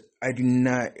 because I do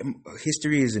not.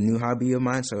 History is a new hobby of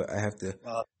mine, so I have to.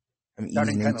 I'm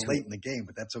starting kind of late in the game,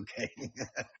 but that's okay.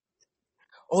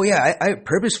 Oh yeah, I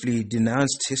purposefully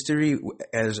denounced history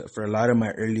for a lot of my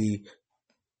early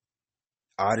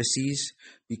odysseys,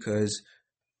 because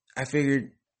I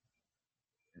figured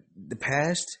the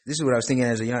past. This is what I was thinking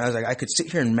as a young. I was like, I could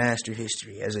sit here and master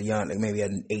history as a young, like maybe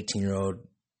an 18-year-old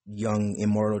young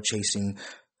immortal chasing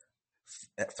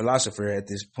philosopher at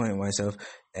this point myself,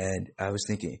 and I was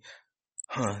thinking,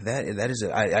 that is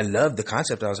I love the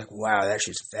concept. I was like, wow, that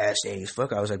shit's fascinating as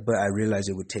fuck. I was like, but I realized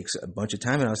it would take a bunch of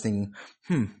time, and I was thinking,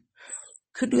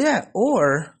 could do that,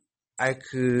 or I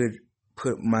could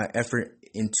put my effort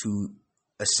into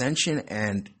ascension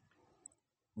and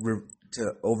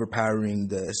to overpowering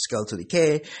the skeletal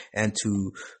decay and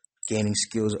to gaining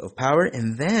skills of power,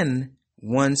 and then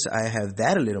once I have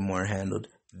that a little more handled,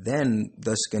 then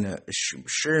that's gonna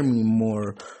assure me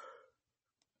more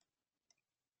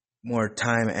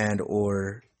time and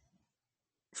or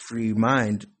free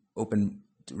mind, open,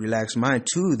 relaxed mind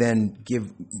to then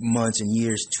give months and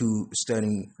years to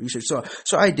studying research.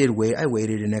 So I did wait. I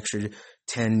waited an extra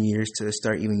 10 years to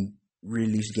start even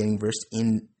really getting versed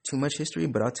in too much history.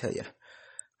 But I'll tell you,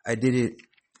 I did it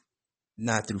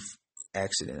not through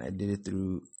accident. I did it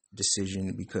through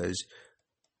decision because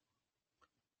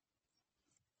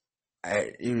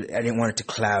I didn't want it to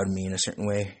cloud me in a certain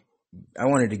way. I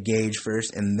wanted to gauge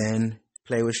first and then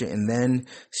play with it and then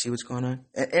see what's going on.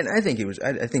 And I think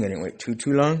I think I didn't wait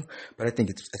too long, but I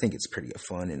think it's pretty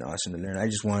fun and awesome to learn. I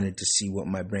just wanted to see what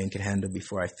my brain could handle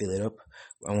before I fill it up.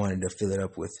 I wanted to fill it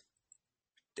up with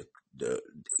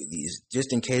these,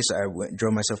 just in case I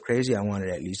drove myself crazy. I wanted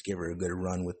to at least give her a good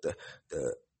run with the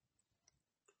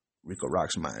Rico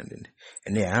Roxx mind,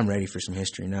 and yeah, I'm ready for some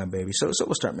history now, baby. So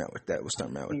we'll start me out with that.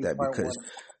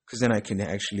 Because then I can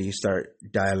actually start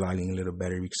dialoguing a little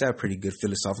better, because I have pretty good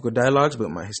philosophical dialogues, but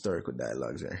my historical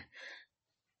dialogues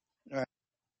are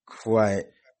quite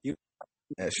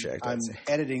abstract. I'm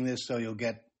editing this so you'll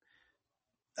get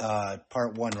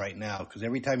part 1 right now, because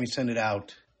every time you send it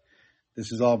out,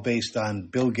 this is all based on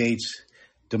Bill Gates'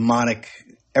 demonic.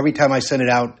 Every time I send it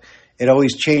out, it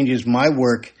always changes my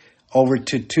work over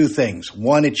to 2 things.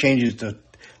 One, it changes to,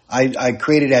 I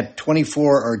created at 24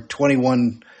 or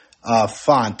 21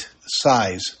 font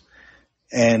size,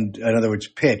 and in other words,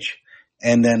 pitch.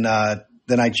 And then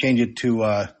I change it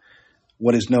to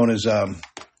what is known as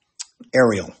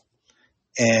Arial.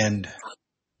 And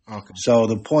so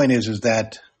the point is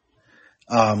that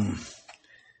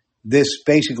this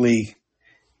basically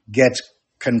gets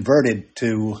converted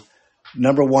to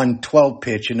number 1, 12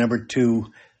 pitch, and number 2,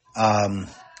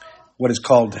 what is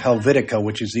called Helvetica,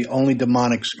 which is the only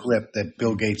demonic script that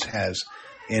Bill Gates has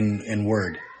in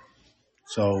Word.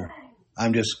 So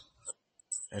I'm just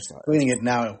doing it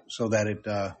now so that it.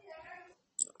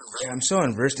 I'm so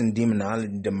unversed in demonology,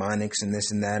 demonics, and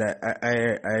this and that.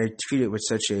 I treat it with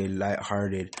such a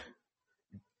lighthearted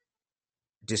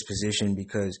disposition,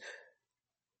 because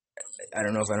I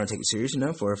don't know if I don't take it serious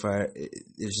enough, or if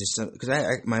it's just because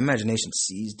my imagination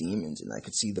sees demons and I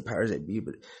can see the powers that be,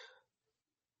 but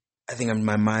I think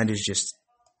my mind is just,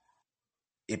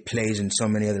 it plays in so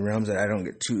many other realms that I don't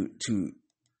get too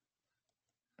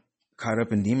caught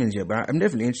up in demons yet. But I'm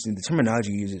definitely interested. The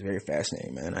terminology you use is very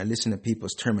fascinating, man. I listen to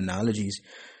people's terminologies.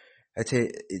 I tell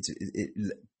you,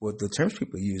 what the terms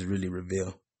people use really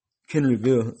can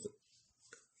reveal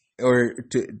or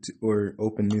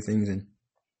open new things. And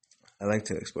I like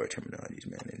to explore terminologies,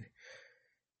 man. And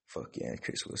fuck yeah,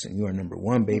 Chris Wilson, you are number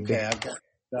 1, baby. Okay, I've got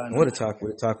done. What a talk.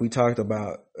 We talked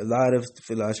about a lot of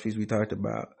philosophies. We talked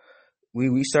about,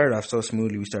 we started off so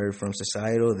smoothly. We started from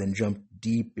societal, then jumped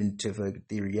deep into like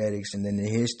theoretics, and then the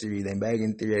history, then back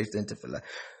in theoretics, then to philosophy.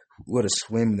 What a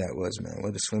swim that was, man.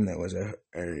 What a swim that was.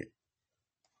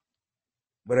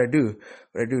 What I do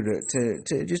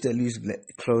to just at least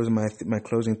close my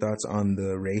closing thoughts on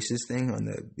the races thing, on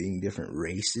the being different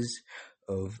races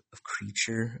of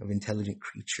creature, of intelligent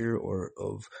creature, or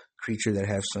of creature that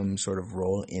have some sort of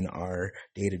role in our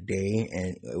day-to-day,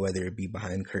 and whether it be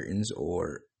behind curtains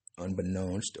or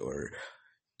unbeknownst or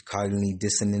cognitively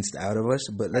dissonanced out of us.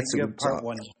 But let's give part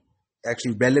 1.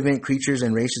 Actually relevant creatures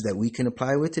and races that we can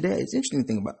apply with today. It's an interesting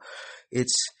thing about it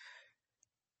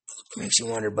makes you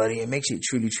wonder, buddy. It makes you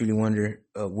truly wonder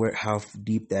how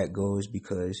deep that goes,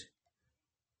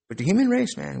 but the human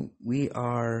race, man, we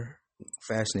are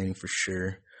fascinating for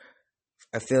sure.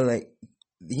 I feel like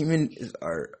the humans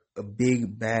are a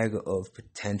big bag of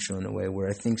potential in a way, where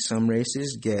I think some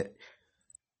races get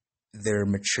their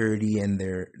maturity and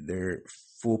their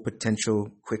full potential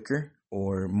quicker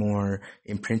or more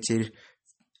imprinted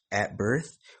at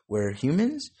birth, where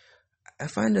humans, I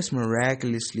find us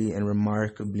miraculously and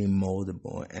remarkably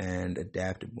moldable and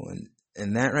adaptable,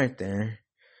 and that right there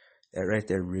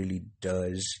really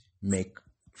does make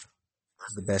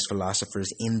the best philosophers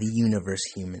in the universe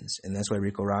humans. And that's why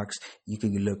Rico Roxx, you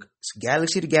can look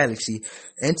galaxy to galaxy,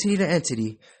 entity to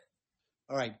entity,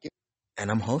 All right. and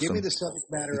I'm Give me wholesome the subject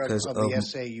matter because of of the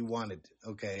essay you wanted.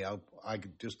 Okay. I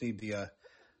just need the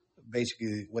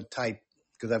basically what type,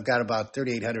 because I've got about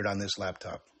 3,800 on this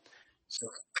laptop. So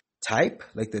type,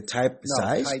 like the type no,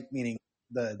 size, type meaning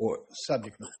the or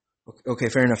subject matter. okay,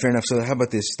 fair enough. So how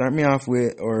about this? Start me off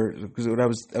with, or because I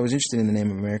was interested in the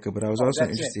name of America, but I was also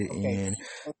That's it. interested Okay. in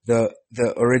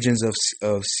the origins of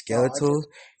No, I skeletal,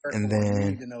 said and you then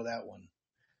need to know that one.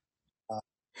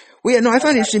 well, yeah, no, I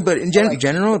find it Okay. interesting, but in All right.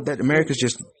 general, that America's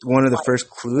just one of the first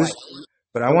clues. Right.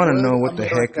 But I The want to word know what the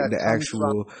heck America the comes from,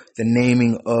 actual the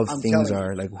naming of I'm things telling you,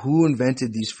 are. Like, who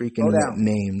invented these freaking slow down.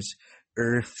 names?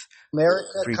 Earth,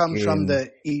 America comes from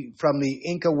freaking the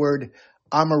Inca word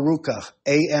Amaruca,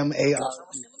 A-M-A-R.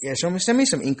 yeah. Send me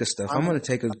some Inca stuff. I'm I'm gonna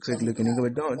take a quick look at Inca,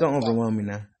 but don't overwhelm me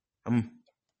now. I'm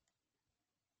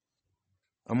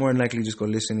more than likely just go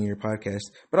listen to your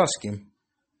podcast, but I'll skim.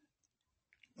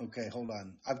 Okay, hold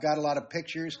on. I've got a lot of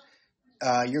pictures.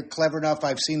 You're clever enough.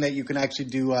 I've seen that you can actually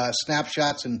do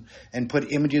snapshots and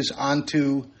put images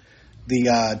onto the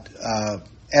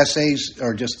essays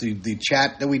or just the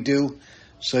chat that we do.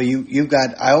 So you've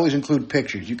got. I always include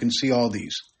pictures. You can see all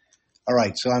these. All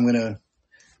right. So I'm going to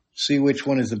see which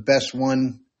one is the best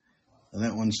one. And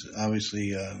that one's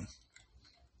obviously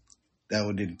that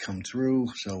one didn't come through.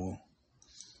 So.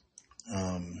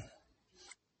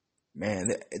 Man,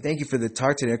 thank you for the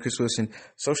talk today, Chris Wilson.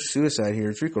 Social suicide here.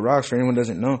 It's Rico Rocks, for anyone who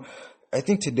doesn't know. I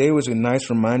think today was a nice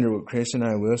reminder what Chris and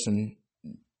I, Wilson,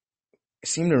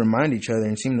 seem to remind each other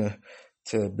and seem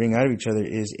to bring out of each other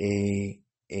is a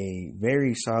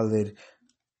very solid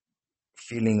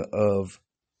feeling of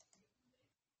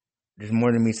there's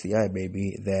more than meets the eye,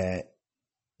 baby. That,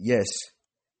 yes,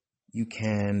 you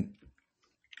can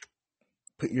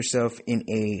put yourself in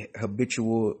a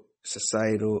habitual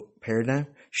societal paradigm.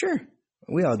 Sure,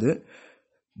 we all do it.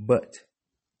 But,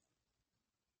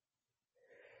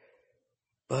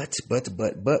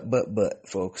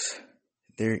 folks,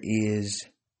 there's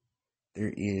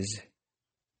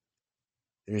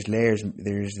layers,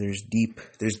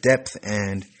 there's depth,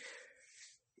 and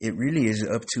it really is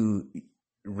up to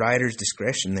writer's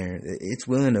discretion there. It's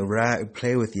willing to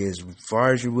play with you as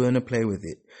far as you're willing to play with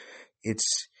it.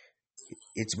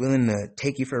 It's willing to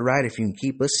take you for a ride if you can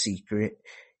keep a secret.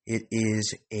 It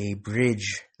is a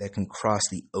bridge that can cross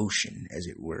the ocean, as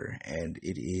it were, and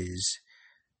it is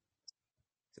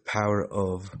the power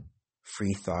of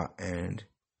free thought and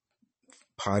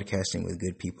podcasting with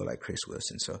good people like Chris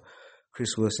Wilson. So,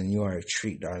 Chris Wilson, you are a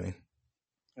treat, darling.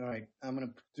 All right, I'm going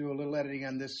to do a little editing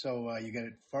on this so you get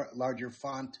a larger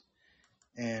font,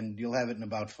 and you'll have it in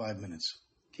about 5 minutes.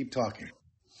 Keep talking.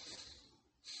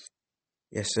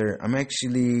 Yes, sir. I'm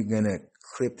actually going to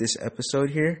clip this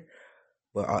episode here,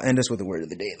 but I'll end us with the word of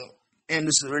the day, though. And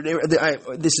this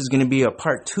is going to be a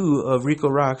part 2 of Rico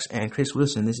Rocks and Chris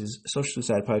Wilson. This is Social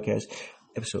Suicide Podcast,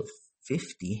 episode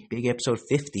 50, big episode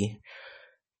 50.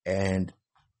 And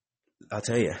I'll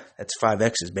tell you, that's 5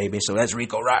 X's, baby. So that's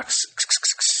Rico Rocks.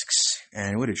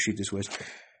 And what a treat this was.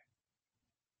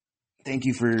 Thank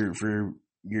you for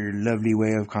your lovely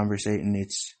way of conversating.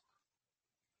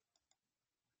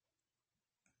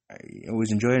 I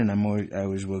always enjoy it, and I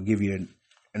always will give you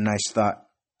a nice thought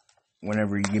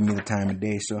whenever you give me the time of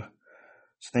day. So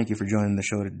thank you for joining the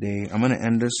show today. I'm gonna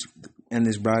end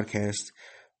this broadcast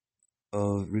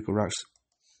of Rico Rocks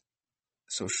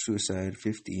Social Suicide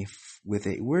 50 with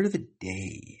a word of the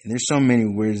day. And there's so many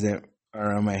words that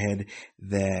are on my head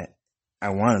that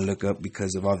I want to look up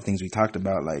because of all the things we talked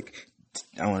about. Like,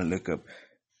 I want to look up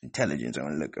intelligence. I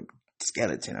want to look up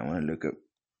skeleton. I want to look up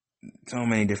so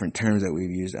many different terms that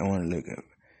we've used. I want to look up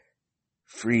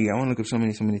free. I want to look up so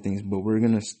many things, but we're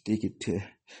going to stick it to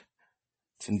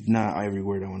not every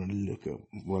word I want to look up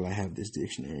while I have this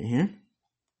dictionary here.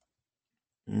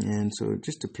 And so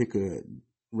just to pick a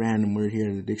random word here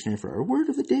in the dictionary for our word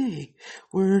of the day.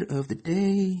 Word of the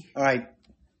day. All right.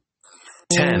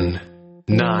 10,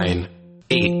 9,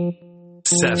 8,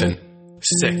 7,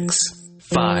 6,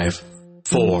 5,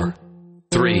 4,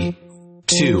 3,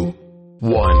 2,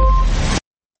 1.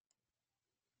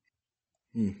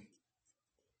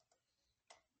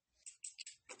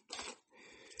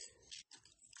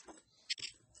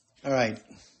 All right.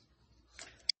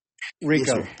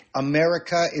 Rico, Yes,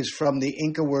 America is from the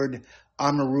Inca word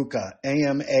Amaruca,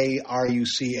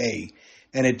 A-M-A-R-U-C-A,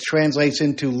 and it translates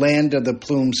into land of the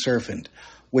plumed serpent,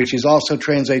 which is also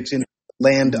translates into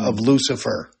land of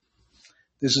Lucifer.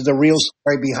 This is the real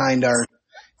story behind our...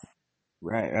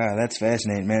 Right. That's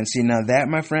fascinating, man. See, now that,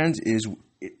 my friends, it's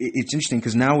interesting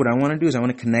because now what I want to do is I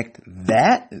want to connect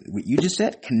that, what you just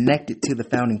said, connect it to the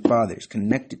founding fathers,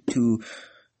 connect it to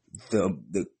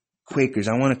the Quakers.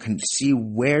 I want to see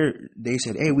where they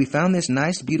said, hey, we found this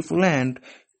nice, beautiful land.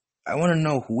 I want to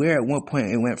know where at what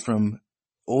point it went from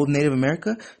old Native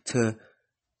America to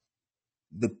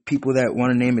the people that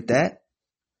want to name it that,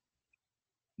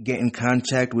 get in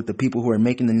contact with the people who are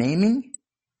making the naming,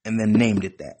 and then named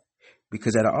it that.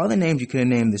 Because out of all the names you could have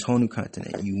named this whole new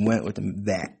continent, you went with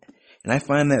that. And I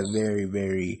find that very,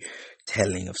 very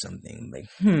telling of something. Like,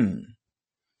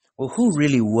 well, who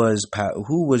really was,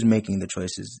 who was making the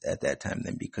choices at that time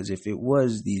then? Because if it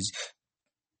was these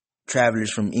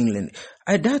travelers from England,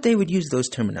 I doubt they would use those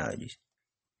terminologies.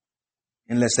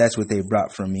 Unless that's what they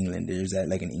brought from England. Is that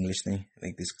like an English thing?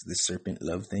 Like this serpent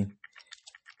love thing?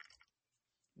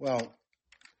 Well,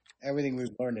 everything we've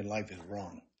learned in life is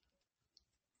wrong.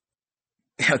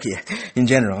 Okay, in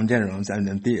general, I'm It's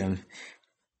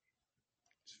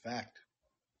fact.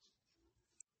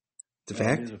 It's a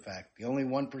fact? It is a fact. The only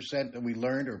 1% that we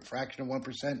learned, or a fraction of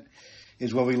 1%,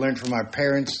 is what we learned from our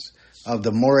parents of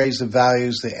the mores, the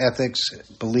values, the ethics,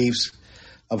 beliefs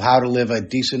of how to live a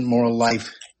decent moral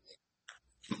life.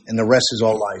 And the rest is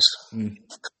all lies.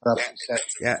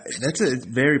 Yeah, that's a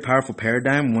very powerful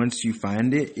paradigm once you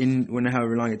find it, in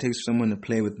however long it takes for someone to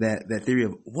play with that theory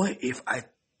of, what if I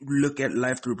look at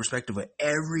life through a perspective of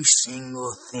every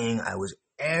single thing I was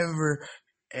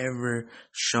ever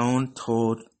shown,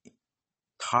 told,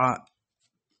 taught,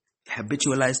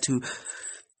 habitualized to,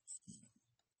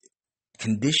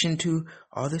 conditioned to,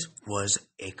 all this was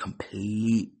a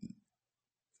complete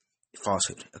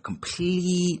falsehood, a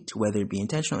complete, whether it be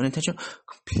intentional or unintentional,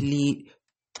 complete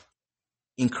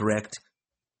incorrect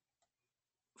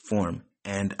form.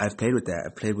 And I've played with that.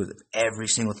 I've played with every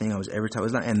single thing I was ever taught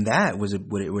was not. And that was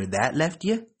where that left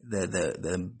you.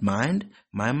 The mind,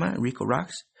 my mind, Rico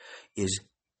Rocks, is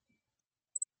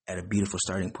at a beautiful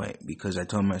starting point, because I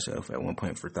told myself at one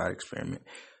point for thought experiment,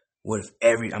 what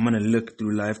if I'm going to look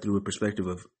through life through a perspective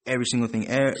of every single thing,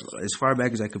 as far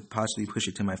back as I could possibly push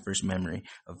it to my first memory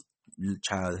of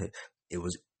childhood. It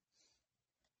was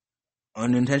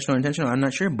unintentional, intentional, I'm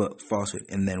not sure, but falsehood.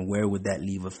 And then where would that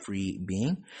leave a free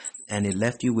being? And it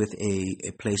left you with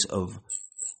a place of,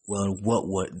 well,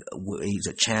 what is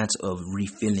a chance of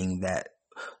refilling that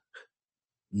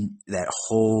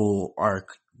whole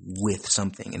arc with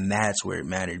something. And that's where it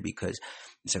mattered, because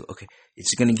it's like, okay,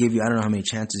 it's going to give you, I don't know how many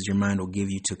chances your mind will give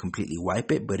you to completely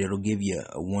wipe it, but it'll give you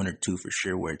a one or two for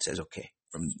sure, where it says, okay,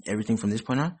 from everything from this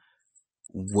point on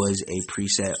was a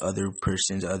preset, other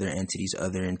persons, other entities,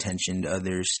 other intention,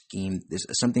 other scheme, this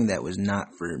something that was not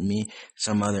for me,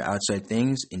 some other outside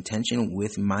things, intention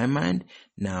with my mind.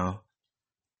 Now,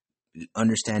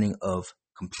 understanding of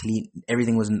complete,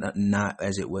 everything was not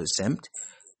as it was semped.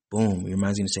 Boom, your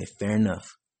mind's going to say, fair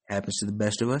enough. Happens to the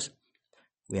best of us.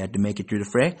 We had to make it through the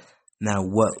fray. Now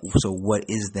what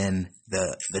is then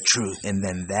the truth? And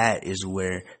then that is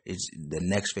where the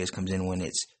next phase comes in, when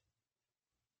it's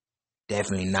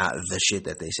definitely not the shit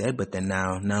that they said, but then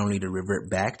now not only to revert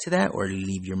back to that or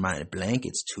leave your mind blank,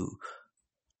 it's to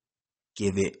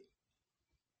give it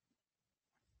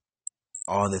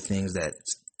all the things that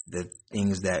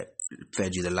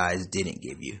fed you the lies didn't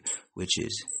give you, which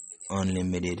is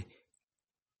unlimited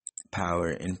power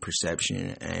and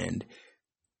perception and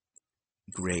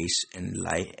grace and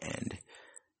light and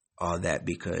all that,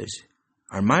 because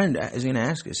our mind is going to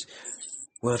ask us,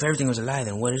 well, if everything was a lie,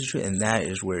 then what is true? And that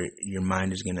is where your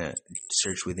mind is going to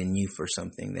search within you for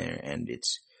something there. And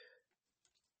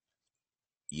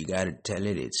you got to tell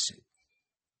it, it's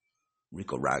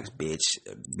Rico Rocks, bitch,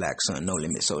 Black Sun, No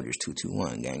Limit Soldiers,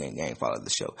 221, gang, gang, gang, follow the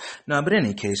show. No, but in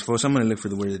any case, folks, I'm going to look for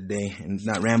the word of the day and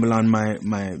not ramble on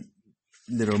my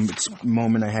little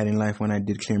moment I had in life when I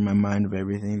did clear my mind of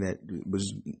everything that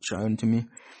was shown to me.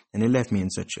 And it left me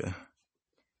in such a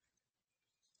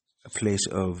place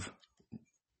of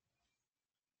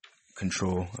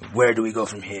control. Where do we go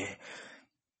from here?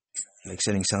 Like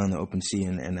setting sail in the open sea,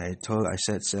 and I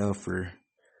set sail for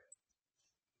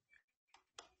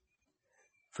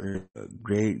a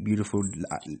great, beautiful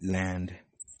land,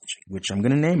 which I'm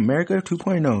gonna name America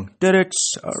 2.0.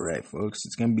 All right, folks,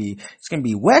 it's gonna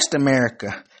be West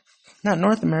America, not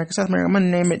North America, South America. I'm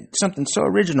gonna name it something so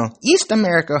original, East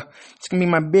America. It's gonna be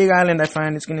my big island I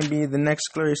find. It's gonna be the next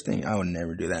glorious thing. I would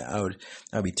never do that. I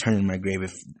would be turning my grave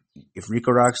if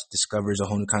Rico Rocks discovers a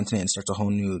whole new continent and starts a whole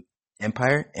new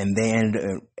empire, and they end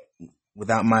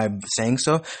without my saying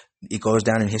so, it goes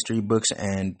down in history books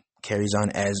and carries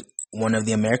on as one of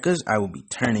the Americas. I will be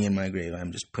turning in my grave.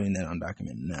 I'm just putting that on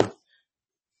document now.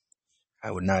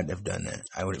 I would not have done that.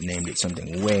 I would have named it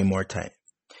something way more tight,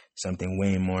 something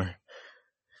way more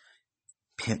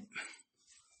pimp.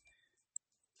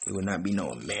 It would not be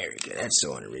no America. That's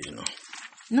so unoriginal.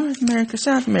 North America,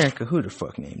 South America. Who the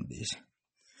fuck named this?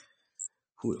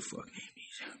 Who the fuck named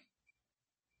these?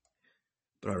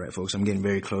 But alright, folks, I'm getting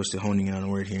very close to honing in on a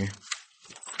word here.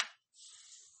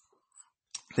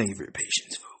 Thank you for your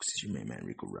patience, folks. This is your main man,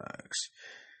 Rico Rocks.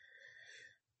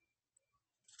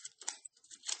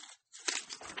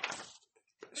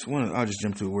 So I'll just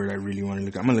jump to a word I really want to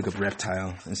look at. I'm going to look up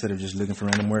reptile. Instead of just looking for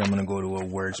random word, I'm going to go to a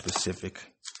word specific.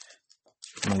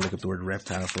 I'm going to look up the word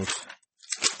reptile, folks.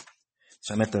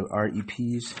 So I'm at the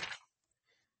REPs.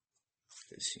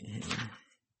 Let's see here.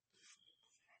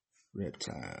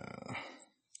 Reptile.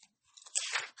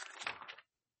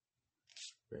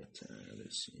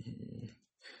 Let's see here.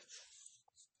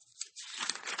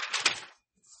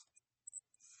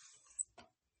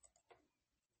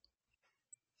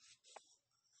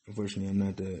 Unfortunately,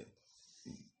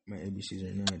 my ABCs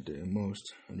are not the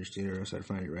most understood, or else I'd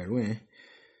find it right away.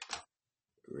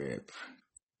 Rep.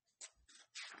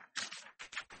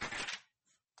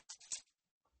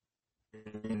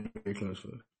 Very close,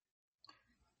 folks.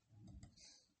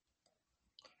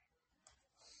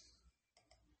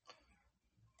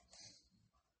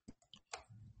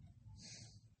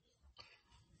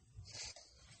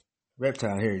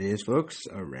 Reptile, here it is, folks.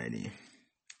 Alrighty.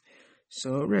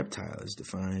 So, reptile is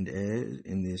defined as,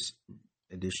 in this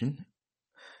edition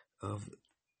of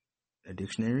a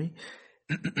dictionary,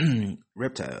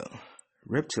 reptile,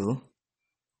 reptile,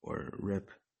 or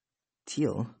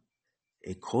reptile,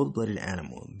 a cold-blooded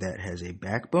animal that has a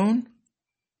backbone,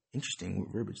 interesting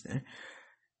verbiage there,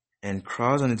 and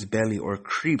crawls on its belly or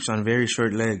creeps on very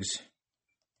short legs.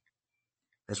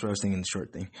 That's what I was thinking, the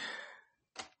short thing.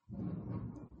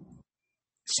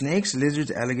 Snakes, lizards,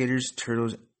 alligators,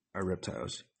 turtles are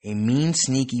reptiles. A mean,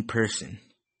 sneaky person.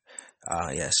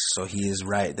 Yes, so he is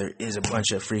right. There is a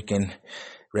bunch of freaking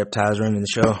reptiles running the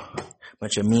show.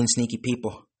 Bunch of mean, sneaky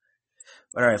people.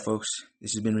 All right, folks.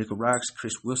 This has been Rico Rocks,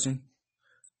 Chris Wilson.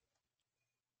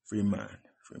 Free your mind.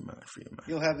 Free your mind. Free your mind.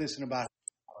 You'll have this in about.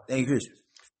 Thank you, Chris.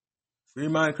 Free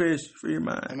your mind, Chris. Free your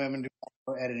mind. I'm having to do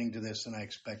more editing to this than I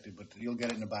expected, but you'll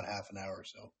get it in about half an hour or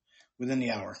so. Within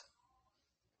the hour.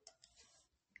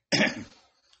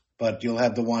 But you'll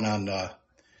have the one on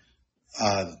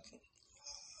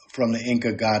from the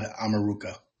Inca god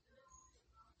Amaruca.